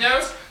use my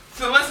nose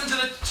to listen to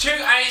the two.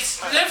 I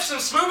sniff some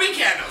Smoobean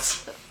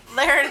candles.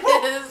 There it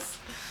is.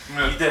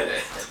 You did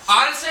it.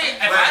 Honestly,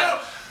 if I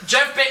don't,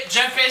 Jeff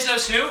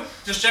Bezos who?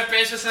 Does Jeff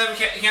Bezos have a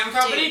candle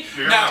company?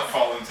 You're gonna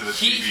fall into the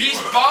TV. He's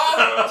with it.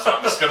 bald. So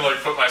I'm just gonna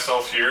like put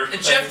myself here. And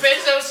Jeff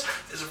Bezos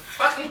is a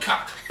fucking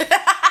cock.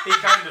 He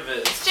kind of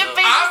is. Jeff so-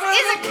 Bezos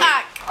is a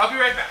cock. I'll be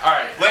right back.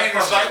 Alright. Lane,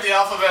 recite the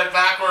alphabet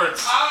backwards.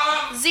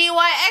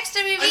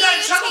 ZYXWV.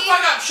 Shut the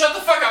fuck up! Shut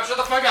the fuck up! Shut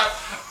the fuck up!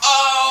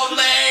 Oh,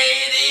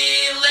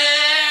 lady,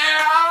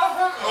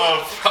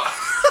 Oh fuck.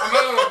 I'm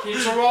gonna go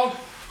pizza roll.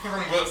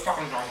 I'm really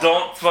fucking drunk.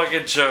 Don't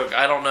fucking choke.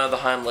 I don't know the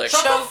Heimlich.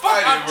 Shut the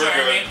fuck I up, do, we're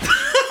Jeremy.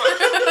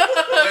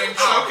 Lane,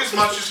 choke as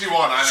much as you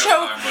want. I know.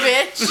 Choke, I'm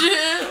like- bitch.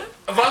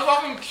 If I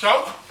fucking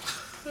choke,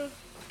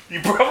 You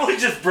probably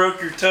just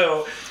broke your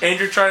toe and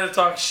you're trying to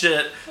talk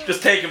shit.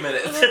 Just take a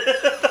minute.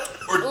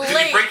 Or did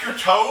Lane. you break your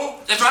toe?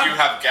 If I'm- You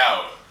have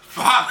gout.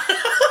 fuck.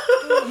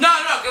 No,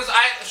 because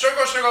I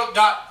circle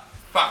dot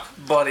fuck.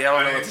 Buddy, I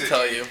don't know what to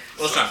tell you.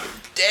 Listen.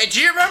 Do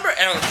you remember?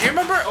 Aaron, do you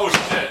remember? Oh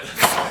shit.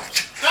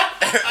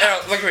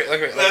 Aaron, look at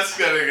me. That's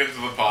getting into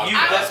the podcast. You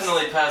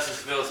definitely passed the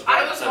skills.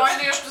 I was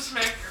winding up to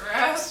smack your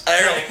ass.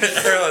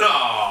 Aaron,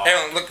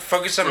 No. look,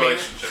 focus on me.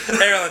 Relationship.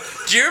 Aaron,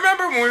 do you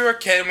remember when we were a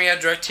kid and we had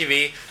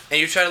DirecTV and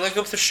you tried to look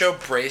up the show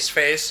Brace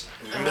Face?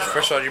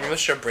 First of all, do you remember the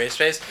show Brace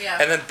Face? Yeah.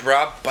 And then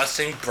bra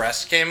busting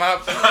breast came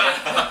up,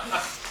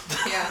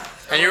 Yeah.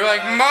 and you were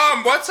like,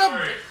 "Mom, what's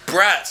a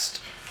breast?"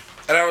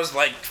 And I was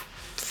like,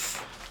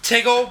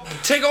 "Tickle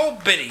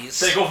bitties,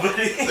 Tickle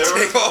bitty.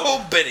 tickle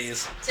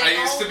bitties, I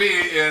used to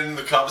be in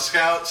the Cub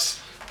Scouts.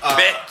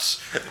 bitch."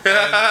 And we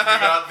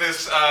got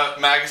this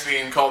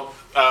magazine called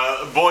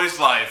Boys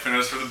Life, and it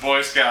was for the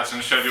Boy Scouts,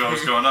 and it showed you what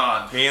was going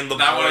on. Me and the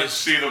And I wanted to boys.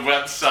 see the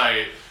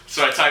website,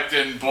 so I typed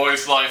in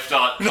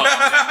boyslife.com, and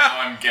now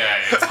I'm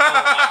gay.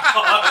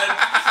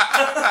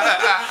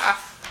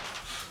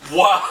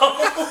 Wow.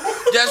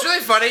 That's really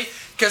funny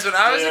because when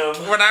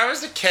Damn. I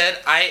was a kid,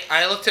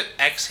 I looked at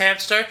X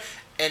Hamster,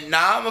 and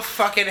now I'm a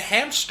fucking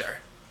hamster.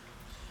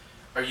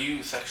 Are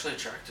you sexually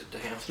attracted to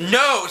hamsters?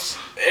 No,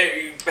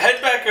 Hey, head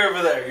back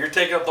over there. You're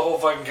taking up the whole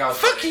fucking couch.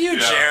 fuck you, Yeah.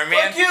 Jeremy.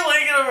 Fuck you,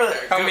 Lane. Get over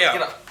there. Help me out.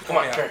 Get up. Come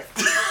on, Help turn.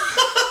 The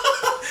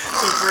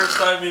first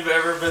time you've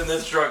ever been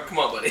this drunk. Come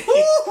on, buddy.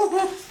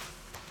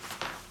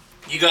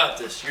 You got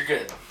this. You're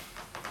good.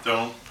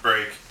 Don't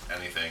break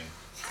anything.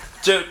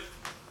 Dude,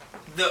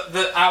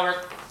 the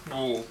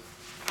hourglass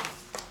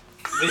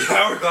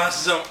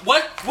is on.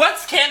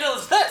 What's candle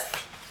is this?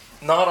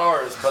 Not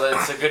ours, but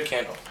it's a good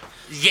candle.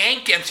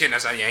 Yankee. I'm saying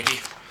that's not Yankee.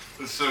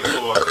 It's so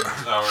cool.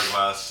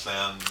 Hourglass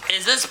and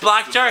Is this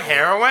black jar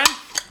heroin?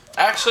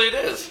 Actually, it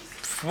is.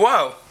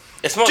 Whoa.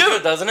 It smells Dude.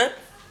 good, doesn't it?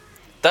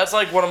 That's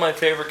like one of my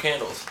favorite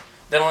candles.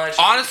 They don't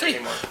actually Honestly, make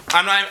it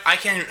anymore.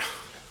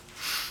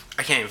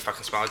 I can't even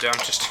fucking smell it, dude. I'm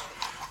just.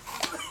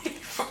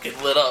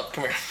 Fucking lit up.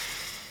 Come here.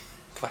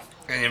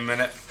 Any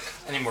minute.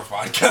 I need more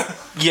vodka.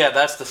 Yeah,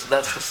 that's the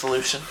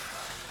solution.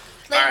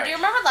 Like, Alright. do you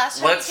remember last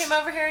time Let's- you came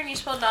over here and you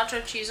spilled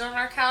nacho cheese on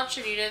our couch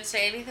and you didn't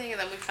say anything and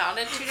then we found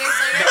it 2 days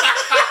later?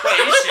 Wait,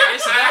 are you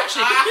serious? Did I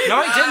actually? No,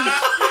 I didn't.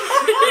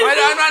 Wait,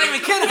 I'm not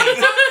even kidding.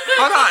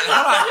 Hold on.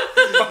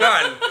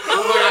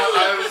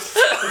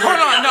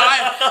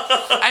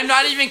 No, I'm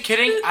not even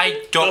kidding.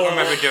 I don't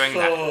remember doing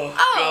that. Oh,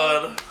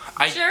 God.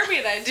 Jeremy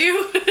and I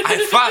do.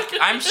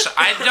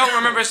 I don't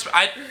remember.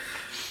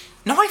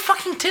 No, I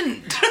fucking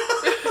didn't.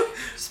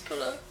 Just put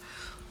a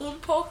little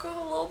poke a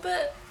little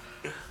bit.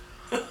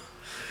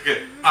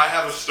 okay, I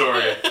have a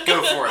story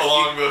Go for it.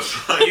 along those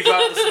lines. You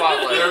got the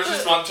spotlight. There was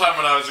this one time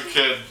when I was a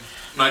kid.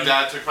 My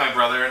dad took my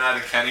brother and I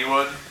to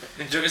Kennywood,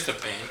 Just a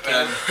band.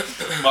 and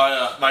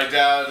my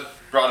dad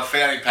brought a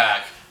fanny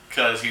pack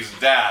because he's a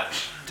dad.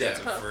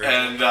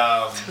 And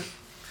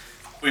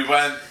we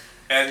went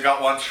and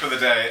got lunch for the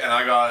day, and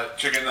I got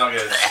chicken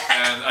nuggets,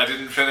 and I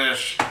didn't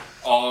finish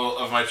all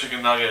of my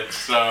chicken nuggets,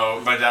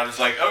 so my dad was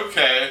like,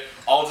 okay,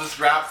 I'll just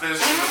wrap this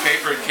in the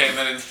paper it came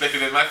in and stick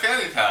it in my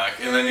fanny pack,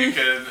 and then you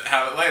can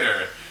have it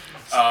later.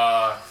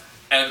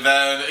 And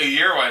then a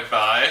year went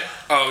by,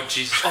 Oh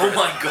Jesus. Oh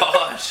my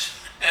gosh.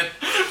 and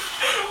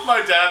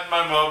my dad and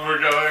my mom were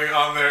going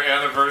on their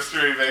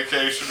anniversary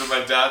vacation, and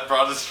my dad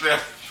brought his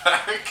fanny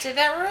pack. Did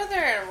that ruin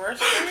their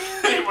anniversary?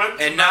 They went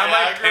to And now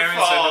my Niagara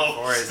parents are Falls.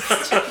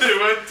 divorced. They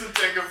went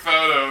to take a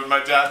photo, and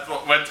my dad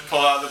went to pull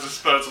out the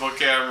disposable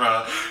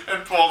camera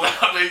and pulled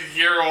out a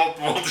year-old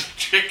molded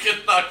chicken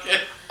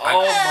nugget.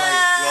 Oh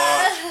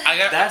my I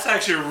got. That's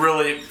actually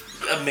really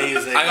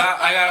amazing. I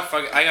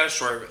got a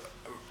story.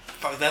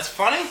 Fuck, that's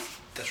funny.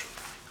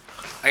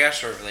 I got a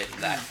story related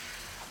to that.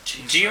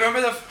 Do you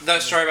remember the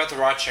story about the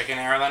raw chicken,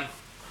 Arylyn?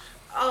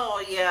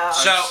 Oh, yeah.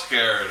 I'm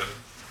scared.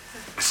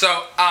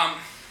 So,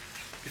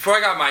 before I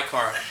got my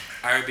car,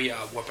 I would be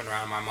whooping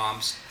around my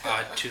mom's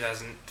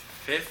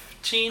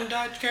 2015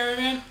 Dodge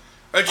Caravan?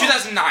 Or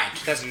 2009.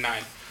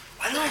 2009.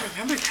 Why do I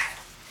remember that?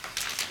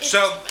 It's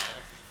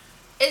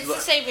the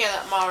same year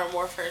that Modern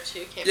Warfare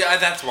 2 came out. Yeah,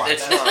 that's why.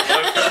 It's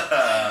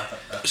not.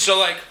 So,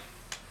 like,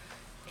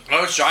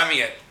 I was driving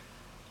it,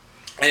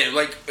 and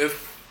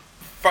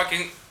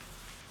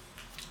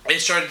it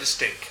started to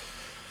stink.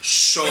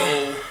 So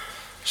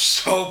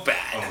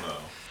bad. Oh no.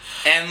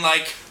 And,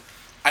 like,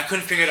 I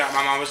couldn't figure it out.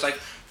 My mom was like,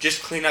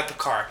 just clean out the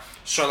car.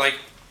 So, like,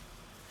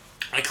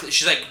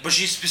 she's like, but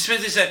she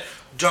specifically said,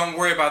 don't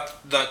worry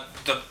about the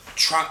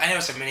trunk. I know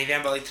it's a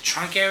minivan, but, like, the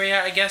trunk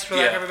area, I guess, for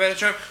lack of a better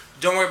term.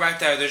 Don't worry back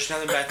there. There's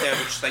nothing back there.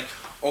 We're just, like,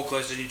 all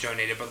clothes that you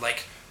donated. But,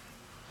 like,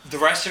 the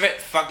rest of it,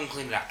 fucking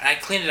clean it out. And I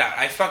cleaned it out.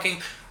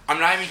 I'm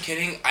not even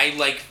kidding. I,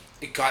 like,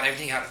 got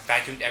everything out,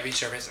 vacuumed every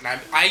surface, and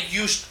I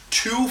used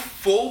 2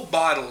 full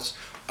bottles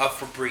of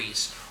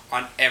Febreze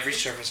on every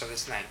surface of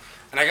this thing.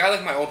 And I got,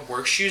 like, my old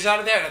work shoes out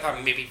of there, and I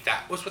thought maybe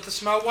that was what the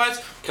smell was.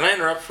 Can I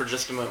interrupt for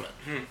just a moment?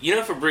 You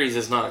know Febreze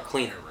is not a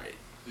cleaner, right?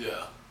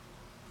 Yeah.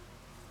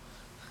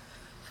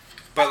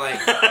 But, like...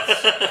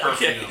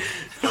 Perfume.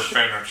 For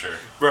furniture.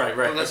 Right.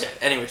 But listen,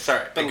 Okay. Anyway,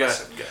 sorry. But Go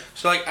listen, ahead.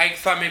 so, like, I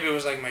thought maybe it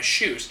was, like, my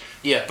shoes.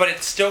 Yeah. But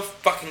it still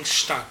fucking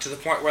stunk to the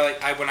point where,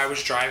 like, when I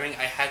was driving,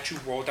 I had to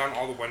roll down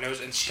all the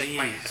windows and stick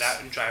my head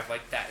out and drive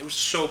like that. It was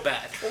so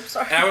bad. I'm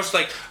sorry. And I was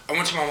like, I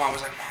went to my mom, I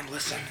was like, Mom,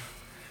 listen,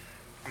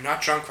 I'm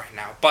not drunk right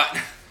now, but...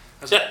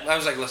 I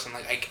was like, listen,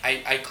 like,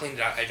 I cleaned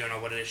it out. I don't know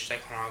what it is. She's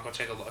like, hold on, I'll go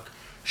take a look.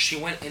 She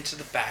went into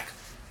the back,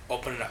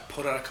 opened it up,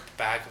 pulled out a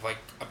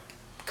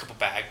couple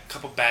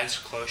bags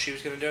of clothes she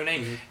was going to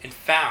donate, and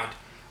found,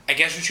 I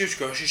guess when she was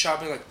grocery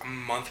shopping, like, a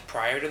month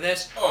prior to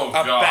this, a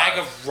bag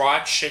of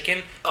raw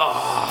chicken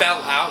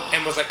fell out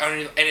and was, like,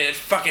 underneath, and it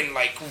fucking,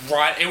 like,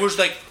 raw. It was,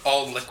 like,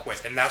 all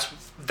liquid, and that's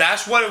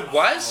what it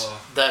was.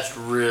 That's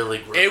really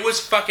gross. It was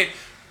fucking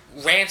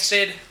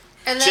rancid.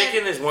 And then,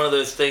 Chicken is one of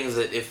those things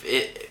that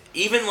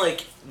even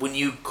like when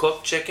you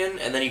cook chicken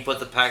and then you put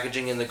the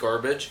packaging in the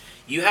garbage,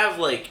 you have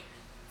like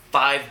 2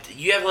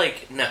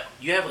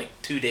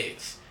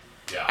 days.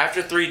 Yeah.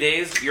 After 3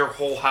 days, your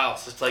whole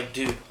house, it's like,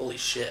 dude, holy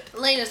shit.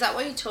 Lane, is that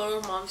why you told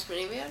her mom's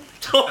minivan?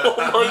 Oh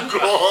my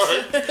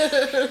god.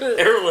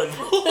 Arylyn,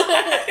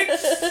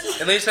 relax.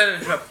 At least I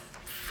didn't have...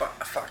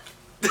 Fuck.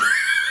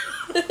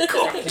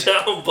 Calm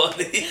down,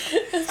 buddy.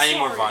 I need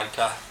more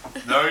vodka.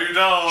 No, you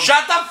don't.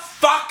 Shut the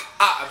fuck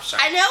up! I'm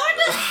sorry. I know it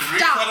just Should we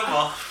cut him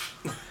off?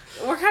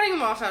 We're cutting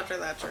him off after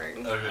that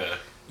drink. Okay.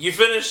 You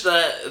finish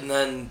that and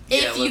then...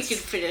 If you can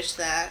finish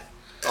that.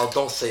 Oh,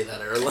 don't say that,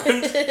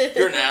 Arylyn.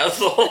 You're an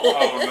asshole.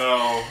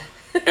 Oh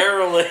no.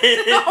 Arylyn.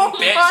 Oh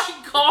my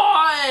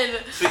god!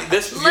 See,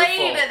 this is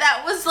Lane, your fault.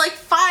 that was like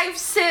 5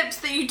 sips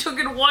that you took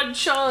in one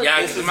chunk. Yeah,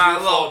 This is my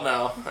your fault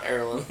now,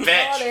 Arylyn. Got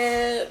bitch.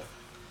 it.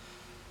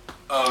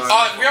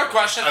 Oh, real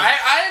question. I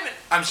haven't...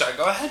 I'm sorry,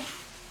 go ahead.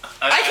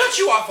 I cut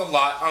you off a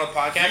lot on the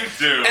podcast. You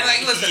do. And,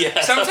 like, listen,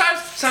 Yeah.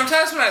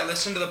 sometimes when I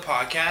listen to the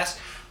podcast,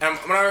 and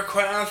when I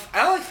record, I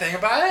don't like think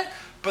about it,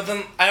 but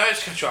then, I know I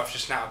just cut you off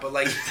just now, but,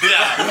 like...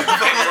 Yeah.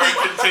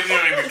 You're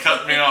continuing to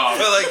cut me off.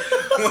 But, like,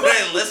 when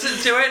I listen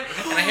to it,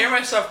 and I hear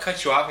myself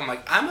cut you off, I'm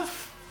like, I'm a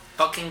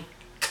fucking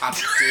cop,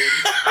 dude.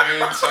 I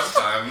mean,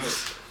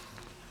 sometimes.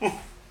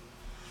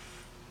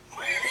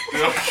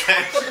 You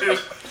okay,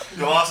 dude?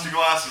 You lost your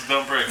glasses,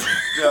 don't break me.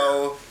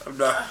 No, I'm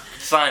not.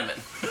 Simon.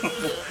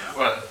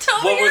 What?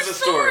 Tell What me your was the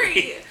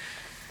story?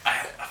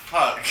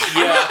 Fuck.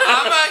 Yeah.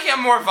 I'm gonna get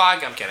more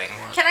vodka, I'm kidding.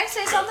 Can I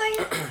say something?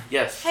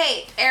 Yes.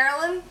 Hey,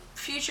 Arylyn,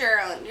 future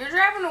Arylyn, you're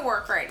driving to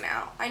work right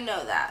now. I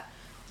know that.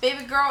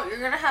 Baby girl,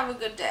 you're gonna have a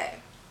good day.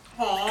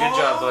 Good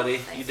job,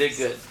 buddy. You did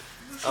good.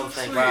 Oh,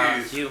 thank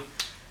sweet. you.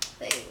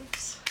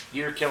 Thanks.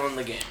 You're killing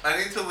the game. I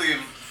need to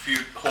leave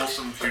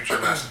wholesome future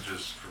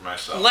messages for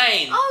myself.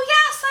 Lane. Oh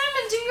yeah,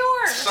 Simon, do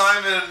yours.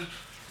 Simon,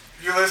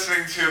 if you're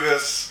listening to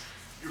this,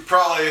 you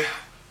probably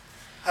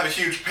have a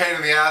huge pain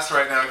in the ass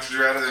right now because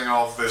you're editing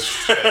all of this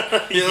shit.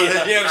 You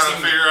Trying to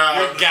figure out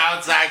your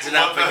gout's acting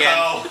what up the again.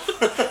 hell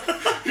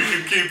you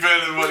can keep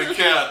in and what you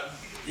can't.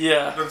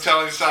 Yeah. I'm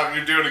telling you, Simon,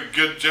 you're doing a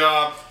good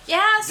job.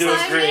 Yeah, Doing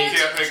Simon, great.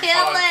 Can't make a kill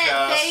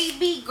podcast. it,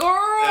 baby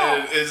girl.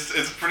 And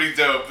it's pretty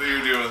dope that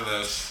you're doing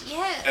this.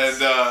 Yes.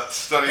 And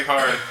study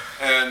hard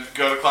and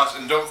go to class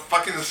and don't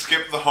fucking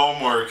skip the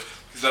homework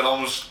because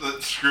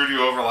that screwed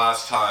you over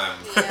last time.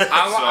 Yeah.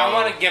 I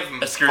want to give him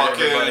I screwed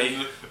everybody.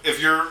 Fucking, if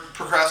you're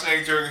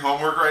procrastinating doing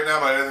homework right now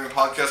by editing the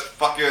podcast,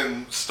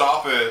 fucking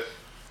stop it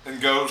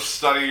and go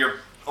study your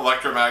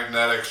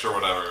electromagnetics or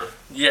whatever.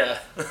 Yeah.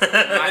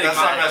 That's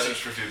our message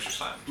for future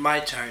Simon. My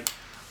turn.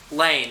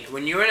 Lane,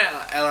 when you were in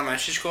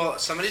elementary school,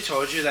 somebody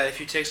told you that if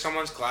you take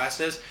someone's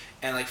glasses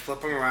and like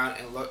flip them around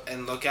and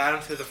look at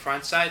them through the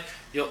front side,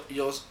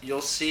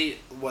 you'll see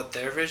what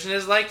their vision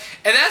is like,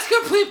 and that's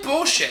complete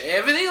bullshit.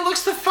 Everything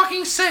looks the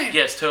fucking same.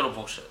 Yeah, it's total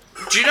bullshit.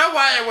 Do you know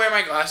why I wear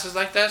my glasses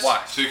like this?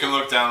 Why? So you can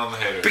look down on the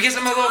haters. Because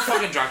I'm a little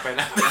fucking drunk right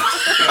now.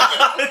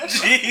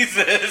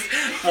 Jesus.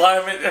 Why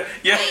am I...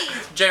 Yeah.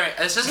 Jeremy,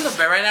 this isn't a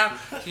bit right now.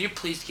 Can you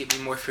please get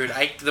me more food?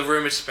 The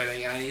room is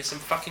spinning and I need some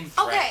fucking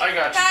bread. Okay, I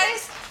got you,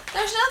 guys,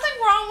 there's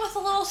nothing wrong with a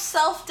little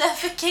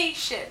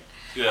self-defecation.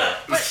 Yeah.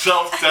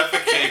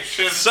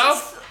 Self-defecation.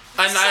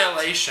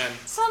 Self-annihilation.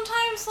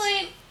 Sometimes,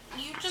 like,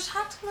 you just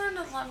have to learn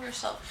to love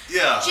yourself.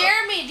 Yeah.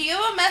 Jeremy, do you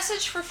have a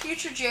message for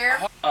future Jer?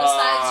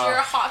 Besides you're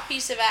a hot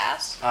piece of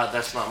ass?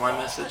 That's not my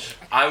message.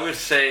 I would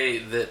say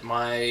that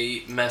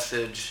my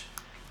message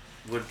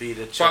would be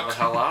to chill the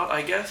hell out,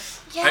 I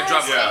guess. Yes,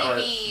 dropped But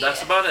baby.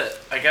 that's about it.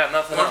 I got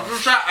nothing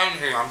else.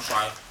 I'm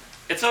sorry.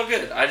 It's all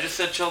good. I just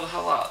said chill the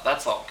hell out.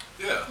 That's all.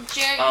 Yeah.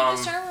 Jer, you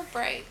deserve a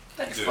break.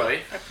 Thanks, Dude. buddy.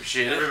 I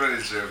appreciate it. Everybody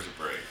deserves a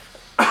break.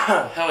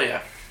 Hell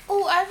yeah.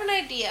 Oh, I have an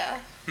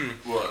idea.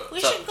 What? We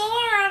So- should go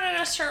around in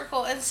a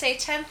circle and say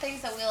 10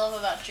 things that we love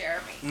about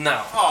Jeremy.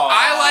 No.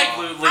 I like-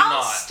 Absolutely I'll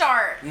not.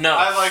 start. No.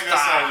 I like this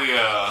Stop.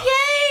 idea.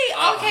 Yay!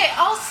 Okay,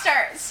 I'll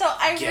start. So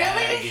I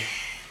Gag. really...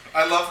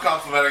 I love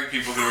complimenting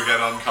people who get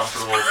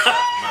uncomfortable with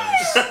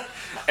compliments.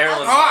 Arylyn,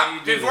 Hold how do on,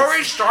 you do before this?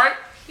 we start,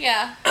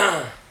 Yeah.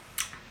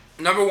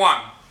 number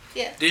one,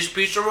 Yeah. these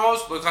pizza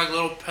rolls look like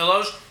little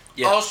pillows.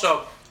 Yeah.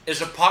 Also,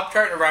 is a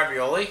Pop-Tart a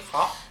ravioli?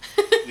 Huh?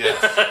 Yes.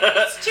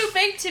 It's too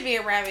big to be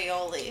a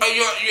ravioli. Okay,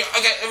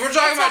 if we're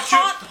talking It's a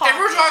about Hot if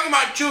we're Pocket. talking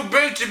about too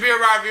big to be a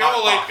Hot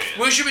ravioli, Pocket.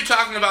 we should be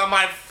talking about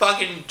my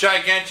fucking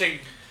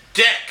gigantic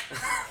dick.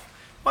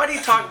 Why do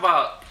you talk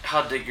about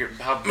how big It's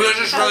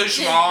just How really big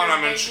small and your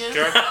I'm dick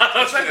insecure. is.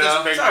 It's like Yeah,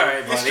 this big. it's alright,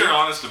 At least buddy. you're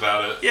honest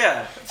about it.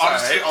 Yeah. It's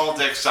Honestly, alright. all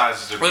dick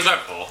sizes are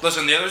beautiful.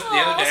 Listen, the other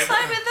day,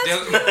 Simon, that's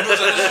listen, this is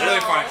really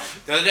beautiful. funny.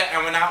 The other day, I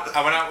went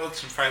out with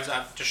some friends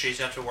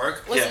after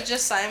work. Was Yeah. it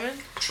just Simon?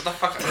 Shut the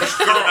fuck up. There's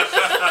girls.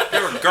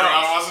 There were Girl, girls.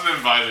 I wasn't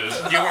invited.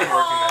 You weren't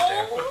working that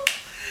day. Oh.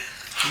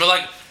 But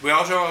like, we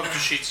all drove up to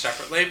Sheets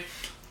separately,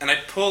 and I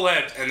pull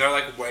in, and they're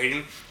like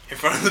waiting in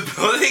front of the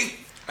building.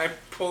 I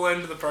pull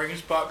into the parking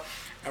spot.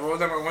 I roll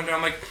down my window.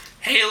 I'm like,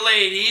 "Hey,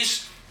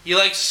 ladies, you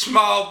like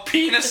small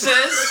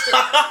penises?"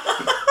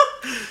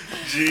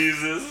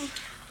 Jesus.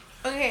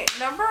 Okay,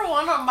 number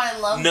one on my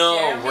love No,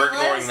 Jeremy we're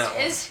ignoring list that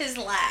one. is his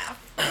laugh.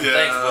 Yeah.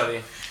 Thanks, buddy.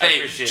 I Hey,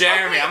 appreciate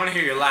Jeremy, Okay. I'm gonna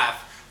hear your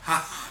laugh.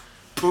 Ha,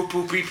 poo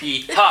poo pee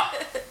pee. it. Ha!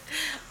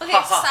 Okay,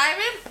 Ha, ha.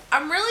 Simon,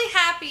 I'm really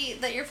happy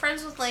that you're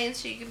friends with Lane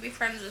so you can be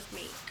friends with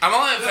me. I'm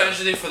only friends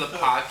with you for the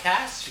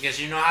podcast because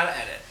you know how to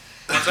edit.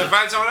 Once I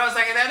find someone else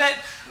that can edit,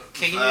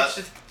 kicking you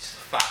to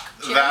fuck.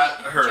 That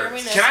Jeremy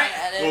hurts. knows Can I-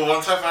 how to edit. Well,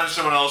 once I find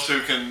someone else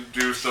who can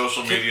do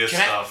social media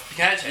stuff,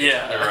 Can I tell you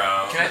Yeah. something?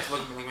 around. Can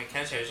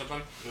I tell you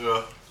something?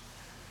 Yeah.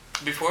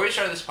 Before we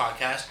started this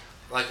podcast,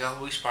 like a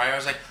week prior, I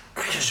was like,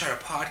 I just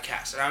started a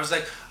podcast. And I was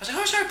like, I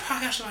want to start a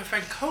podcast with my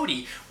friend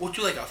Cody. We'll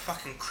do like a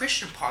fucking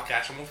Christian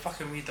podcast and we'll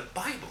fucking read the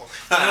Bible.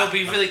 And it'll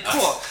be really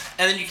cool.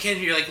 And then you came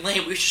to, you're like,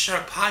 Lane, we should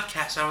start a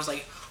podcast. And I was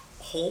like,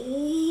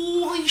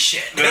 holy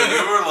shit. Then you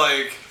were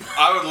like,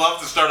 I would love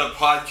to start a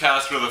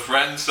podcast with a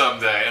friend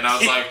someday. And I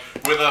was like,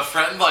 with a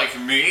friend like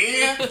me?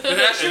 Is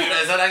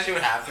that actually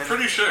what happened?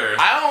 Pretty sure.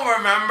 I don't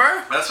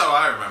remember. That's how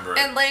I remember it.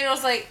 And Lane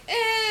was like,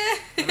 eh.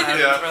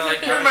 Yeah,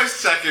 Like, you're my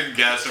second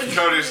guess. If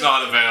Cody's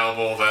not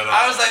available, then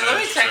I was like, let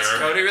me then text sure.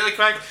 Cody really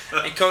quick.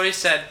 And Cody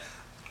said,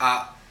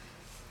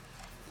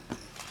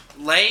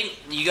 Lane,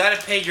 you gotta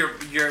pay your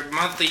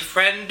monthly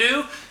friend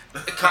due.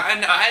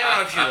 And I don't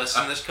know if you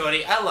listen to this,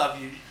 Cody. I love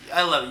you.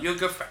 You're a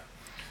good friend.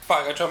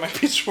 Fuck, I dropped my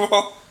pizza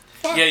roll.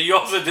 Yeah, you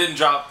also didn't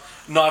drop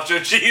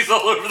nacho cheese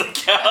all over the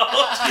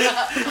couch.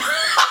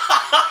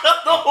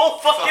 The whole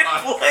fucking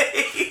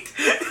plate.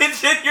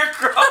 It's in your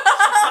crotch.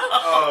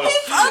 Oh,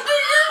 It's under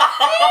your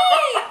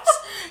feet.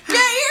 Get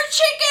your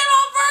chicken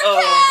off our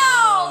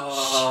couch.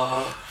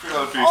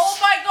 gotta be Oh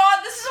my god,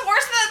 this is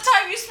worse than the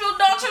time you spilled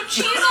nacho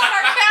cheese on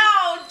our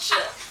couch.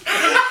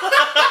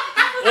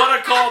 What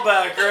a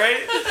callback,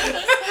 right?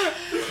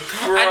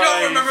 I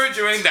don't remember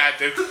doing that,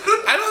 dude. I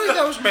don't think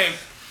that was me.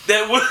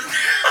 That would.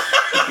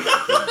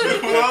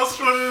 Who else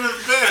would it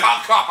have been?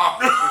 Fuck off.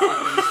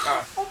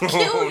 I'll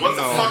kill you. What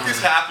the fuck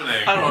is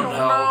happening? I don't don't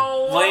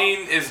know. know.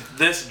 Lane is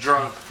this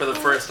drunk for the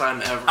first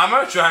time ever. I'm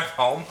gonna drive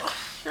home.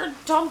 You're a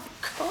dumb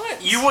cunt.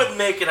 You wouldn't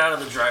make it out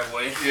of the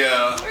driveway.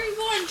 Yeah. Where are you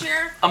going,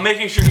 Jer? I'm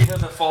making sure he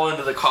doesn't fall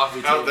into the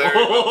coffee table. Out there,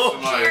 helps so Jer,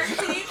 much.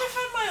 can you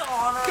defend my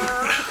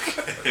honor?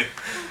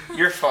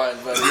 You're fine,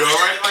 buddy. You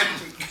alright, like?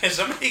 Can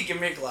somebody give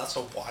me a glass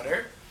of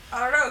water? I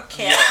don't know,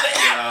 kid.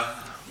 Yeah.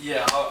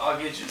 Yeah, I'll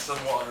get you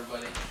some water,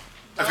 buddy.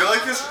 I feel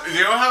like this.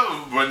 You know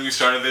how when you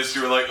started this,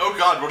 you were like, "Oh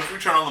God, what if we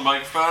turn on the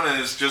microphone and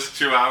it's just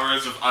 2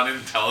 hours of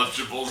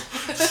unintelligible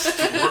words?"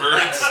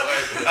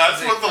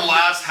 That's what the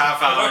last half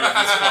hour of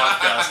this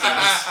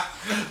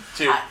podcast is.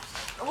 Dude.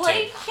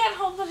 Lane can't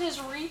help but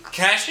his reek.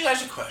 Can I ask you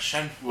guys a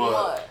question?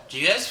 What? Do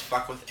you guys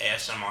fuck with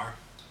ASMR?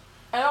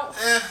 I don't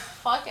Eh,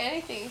 fuck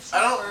anything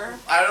except I for...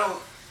 don't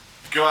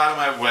go out of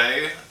my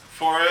way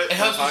for it. It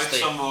helps if I you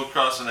sleep. stumble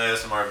across an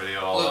ASMR video,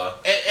 I'll.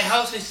 Look, it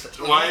helps me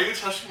sleep. Why are you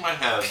touching my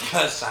head?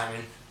 Because,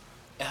 Simon,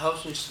 it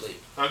helps me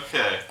sleep.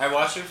 Okay. I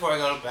watch it before I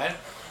go to bed,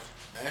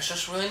 and it's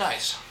just really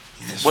nice.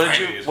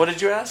 What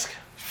did you ask?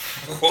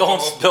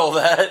 Don't spill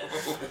that.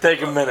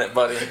 Take a minute,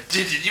 buddy.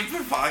 Dude, did you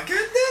put vodka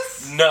in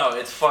this? No,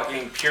 it's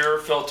fucking pure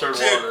filtered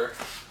water.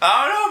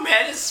 I don't know,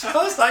 man. It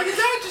smells like a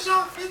doctor's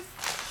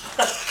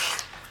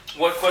office.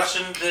 What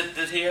question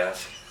did he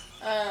ask?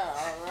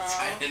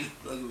 I didn't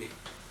look at me.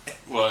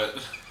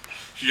 What?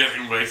 You're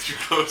getting way too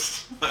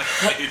close to my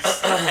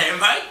face.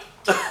 Am I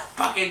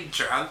fucking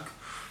drunk?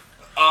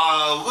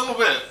 A little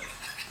bit.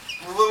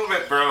 A little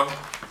bit, bro.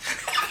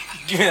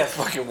 Give me that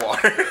fucking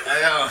water.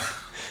 I know.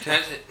 Can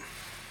I say?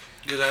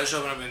 Because I was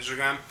opening up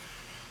Instagram.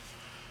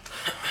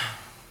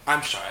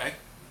 I'm sorry.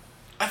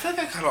 I feel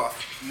like I cut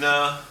off.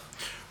 No.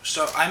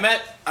 So I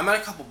met a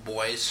couple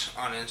boys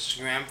on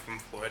Instagram from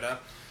Florida.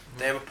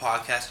 They have a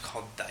podcast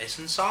called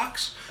Dyson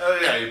Socks. Oh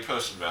yeah, you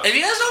posted about it. If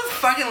you guys don't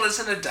fucking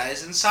listen to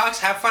Dyson Socks,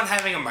 have fun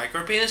having a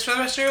micro penis for the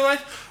rest of your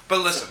life. But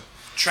listen,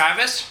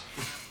 Travis,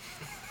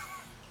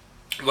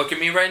 look at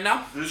me right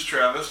now. Who's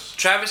Travis?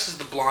 Travis is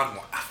the blonde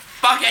one.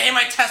 Fuck, I hit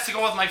my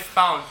testicle with my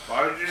phone.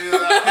 Why would you do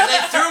that? Because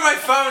I threw my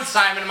phone,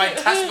 Simon, and my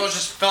testicles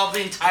just filled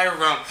the entire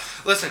room.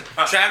 Listen,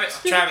 Travis,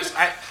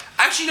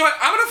 actually, you know what?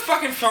 I'm gonna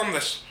fucking film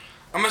this.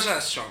 I'm gonna send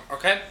this to him,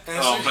 okay?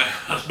 Oh man.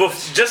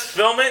 Just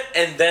film it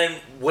and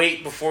then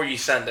wait before you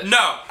send it.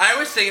 No, I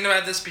was thinking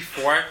about this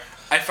before.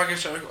 I fucking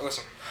started.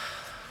 Listen,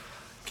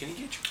 Can you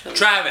get your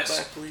Travis,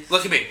 back, please?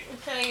 look at me.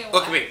 Okay,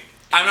 Look at me.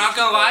 I'm not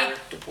gonna lie.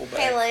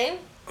 Hey, Lane.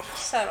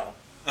 Settle.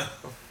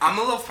 I'm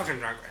a little fucking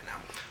drunk right now,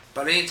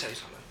 but I need to tell you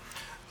something.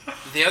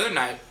 The other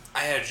night, I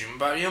had a dream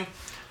about you,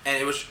 and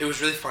it was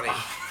really funny.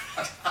 Oh,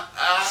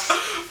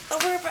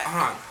 we're back.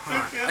 Hold on.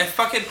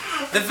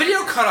 The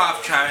video cut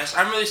off, Travis.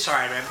 I'm really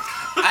sorry, man.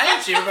 I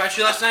had a dream about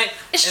you last night.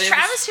 Is and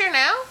Travis here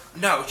now?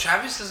 No,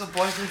 Travis is a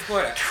boy from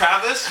Florida.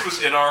 Travis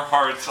was in our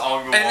hearts all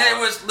along. And it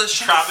was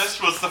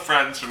Travis was the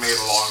friends we made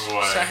along the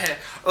way. Sorry.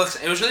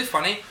 Listen, it was really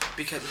funny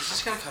because is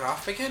this gonna cut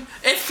off again?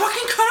 It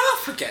fucking cut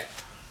off again.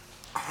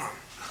 Hold on.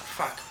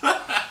 Fuck. Hold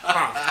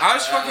on.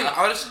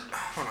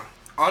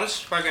 I'll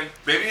just fucking.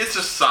 Maybe it's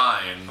a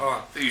sign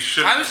that you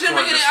shouldn't. I was gonna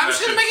make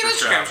an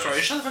Instagram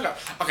story. Shut the fuck up.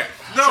 Okay.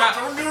 No,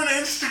 don't do an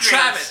Instagram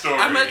Travis, story.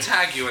 I'm gonna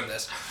tag you in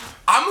this.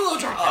 I'm a little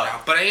drunk right now,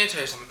 but I need to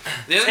tell you something.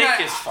 The other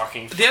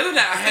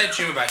night I had a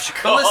dream about you.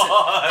 But listen,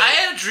 I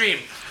had a dream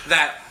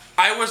that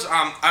I was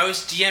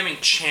DMing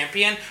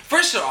Champion.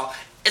 First of all,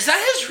 is that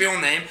his real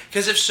name?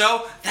 Because if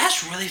so,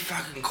 that's really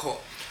fucking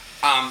cool.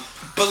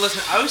 But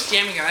listen, I was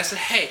DMing and I said,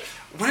 hey,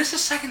 when is the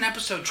second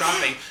episode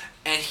dropping?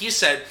 And he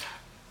said,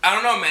 I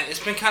don't know, man.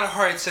 It's been kind of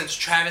hard since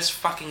Travis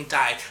fucking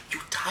died. You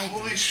died.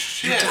 Holy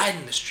shit. You died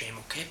in this dream,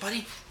 okay,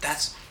 buddy?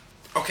 That's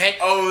okay.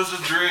 Oh, it was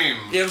a dream.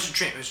 Yeah, it was a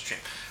dream. It was a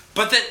dream.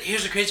 But then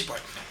here's the crazy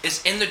part: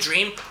 is in the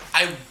dream,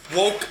 I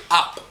woke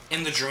up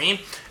in the dream,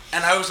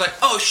 and I was like,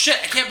 "Oh shit!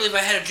 I can't believe I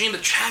had a dream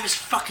that Travis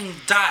fucking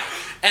died."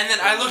 And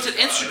then I looked at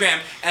Instagram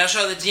and I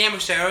saw the DM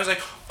was there. I was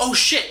like, "Oh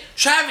shit!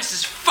 Travis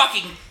is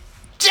fucking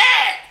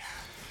dead."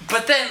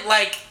 But then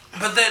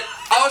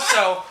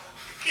also.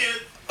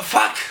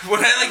 Fuck!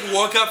 When I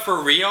woke up for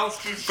real,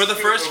 for the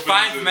first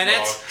 5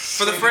 minutes,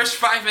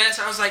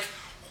 I was like,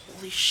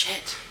 holy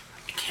shit,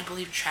 I can't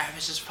believe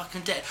Travis is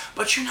fucking dead.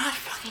 But you're not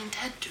fucking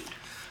dead, dude.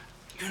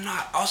 You're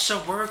not. Also,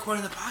 we're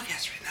recording the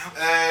podcast right now.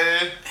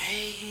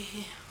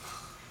 Hey.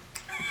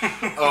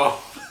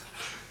 Oh.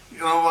 You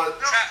know what?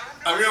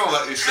 I'm gonna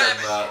let you send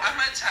that. I'm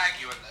gonna tag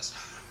you in this.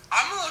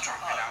 I'm a little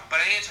drunk right now, but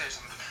I need to tell you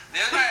something.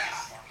 The other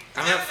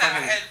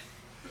night,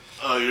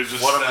 Oh, you're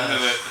just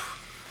sending it.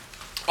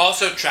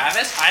 Also,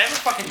 Travis, I have a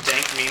fucking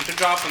dank meme to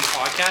drop when the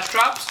podcast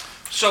drops.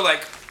 So,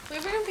 We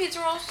bring pizza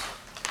rolls?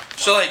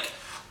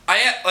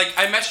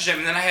 I messaged him,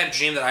 and then I had a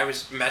dream that I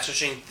was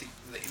messaging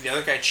the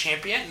other guy,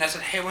 Champion, and I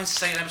said, hey, when's the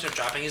second episode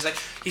dropping? He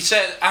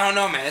said, I don't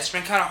know, man. It's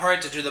been kind of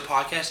hard to do the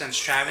podcast since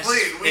Travis.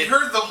 Wait, we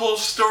heard the whole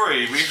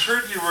story. We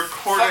heard you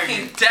recording.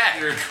 Fucking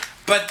dead.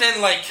 But then,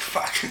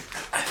 fuck.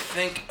 I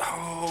think,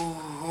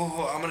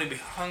 I'm gonna be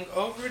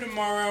hungover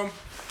tomorrow.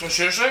 No,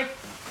 seriously?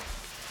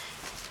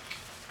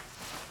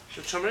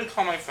 Should somebody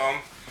call my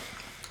phone?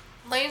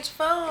 Lane's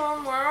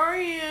phone, where are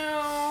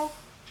you?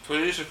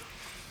 Please.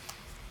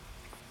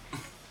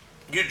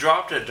 You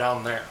dropped it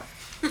down there.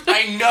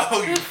 I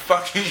know, you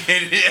fucking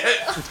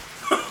idiot.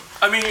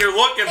 I mean, you're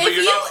looking, but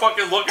you're not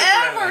fucking looking for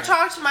anything. Ever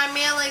talk to my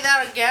man like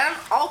that again,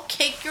 I'll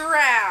kick your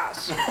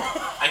ass.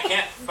 I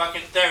can't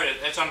fucking. There it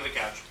is. It's under the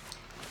couch.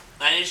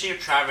 I need to see if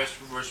Travis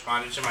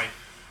responded to my.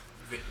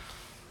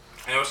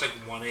 I know it's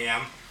 1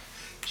 a.m.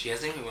 She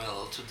hasn't even went a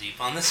little too deep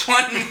on this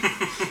one. I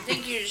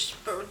think you just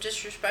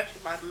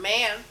disrespected my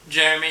man.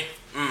 Jeremy,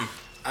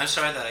 I'm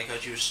sorry that I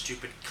called you a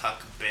stupid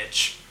cuck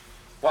bitch.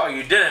 Wow,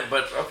 you didn't,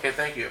 but okay,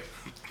 thank you.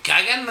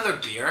 Can I get another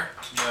beer?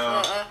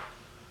 No.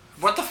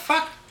 What the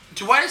fuck?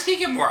 Why does he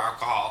get more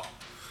alcohol?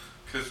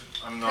 Because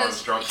I'm not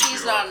as drunk as you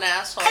he's are. not an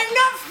asshole. I'm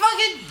not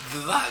fucking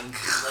drunk.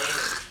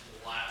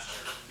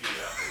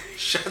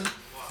 Shut the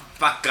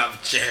fuck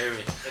up,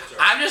 Jeremy.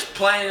 I'm just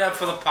playing it up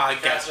for the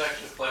podcast.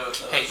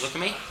 Hey, look at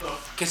me.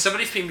 Can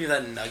somebody feed me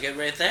that nugget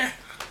right there?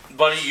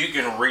 Buddy, you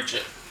can reach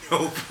it.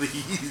 No,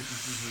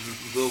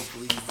 please. No,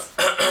 please.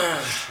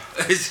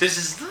 This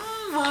is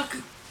fuck.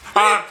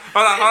 Hold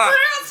on.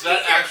 Is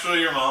that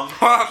actually your mom?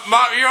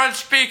 Mom, you're on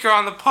speaker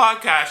on the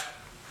podcast.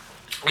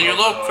 And your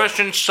little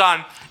Christian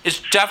son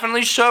is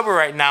definitely sober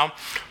right now.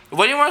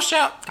 What do you want to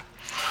say?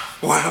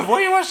 What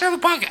do you want to say on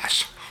the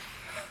podcast?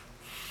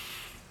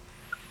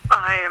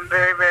 I am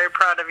very, very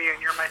proud of you,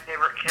 and you're my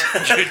favorite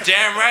kid. You're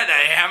damn right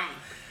I am.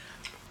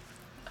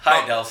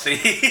 Hi, Dulcie.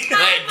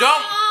 Hey,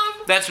 don't.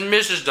 That's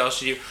Mrs.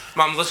 Dulcie.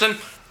 Mom, listen.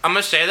 I'm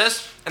gonna say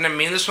this, and I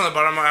mean this from the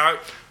bottom of my heart.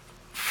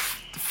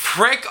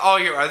 Frick all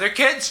your other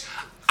kids.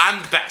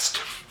 I'm the best.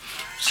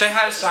 Say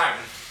hi to Simon.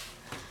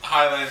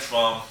 Hi, Lane's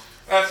mom.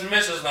 That's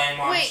Mrs. Lane,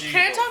 Mom. Wait,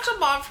 can I talk to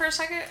Mom for a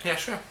second? Yeah,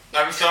 sure.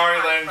 I'm sorry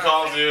Lane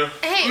called you.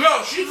 Hey,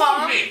 No, she Mom.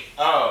 called me.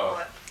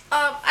 Oh.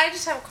 I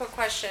just have a quick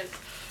question.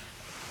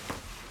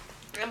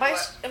 Am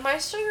I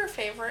still your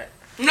favorite?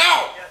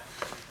 No.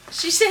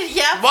 She said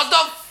yeah. What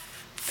the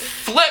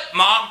flip,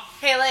 Mom?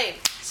 Hey, Lane,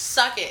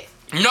 suck it.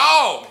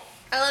 No.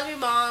 I love you,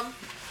 Mom.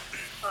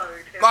 Oh,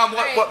 you too. Mom,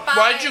 Alright,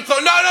 why did you call?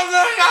 No.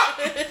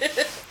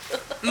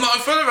 Mom,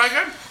 for the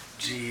record,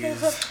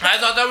 Jeez. I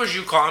thought that was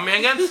you calling me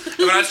again. And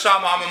when I saw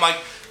Mom, I'm like,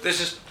 this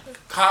is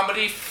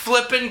comedy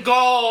flipping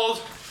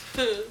gold.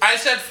 I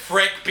said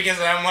frick because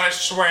I didn't want to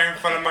swear in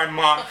front of my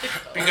mom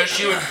because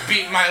she would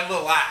beat my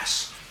little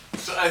ass.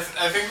 So I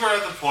think we're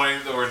at the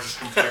point that we're just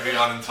completely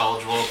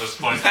unintelligible at this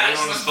point. That's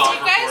We want to the- stop Do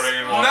you guys- recording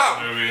and watch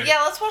No. the movie.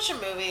 Yeah, let's watch a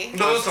movie.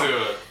 Let's do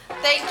it.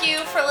 Thank you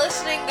for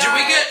listening,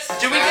 guys.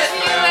 Did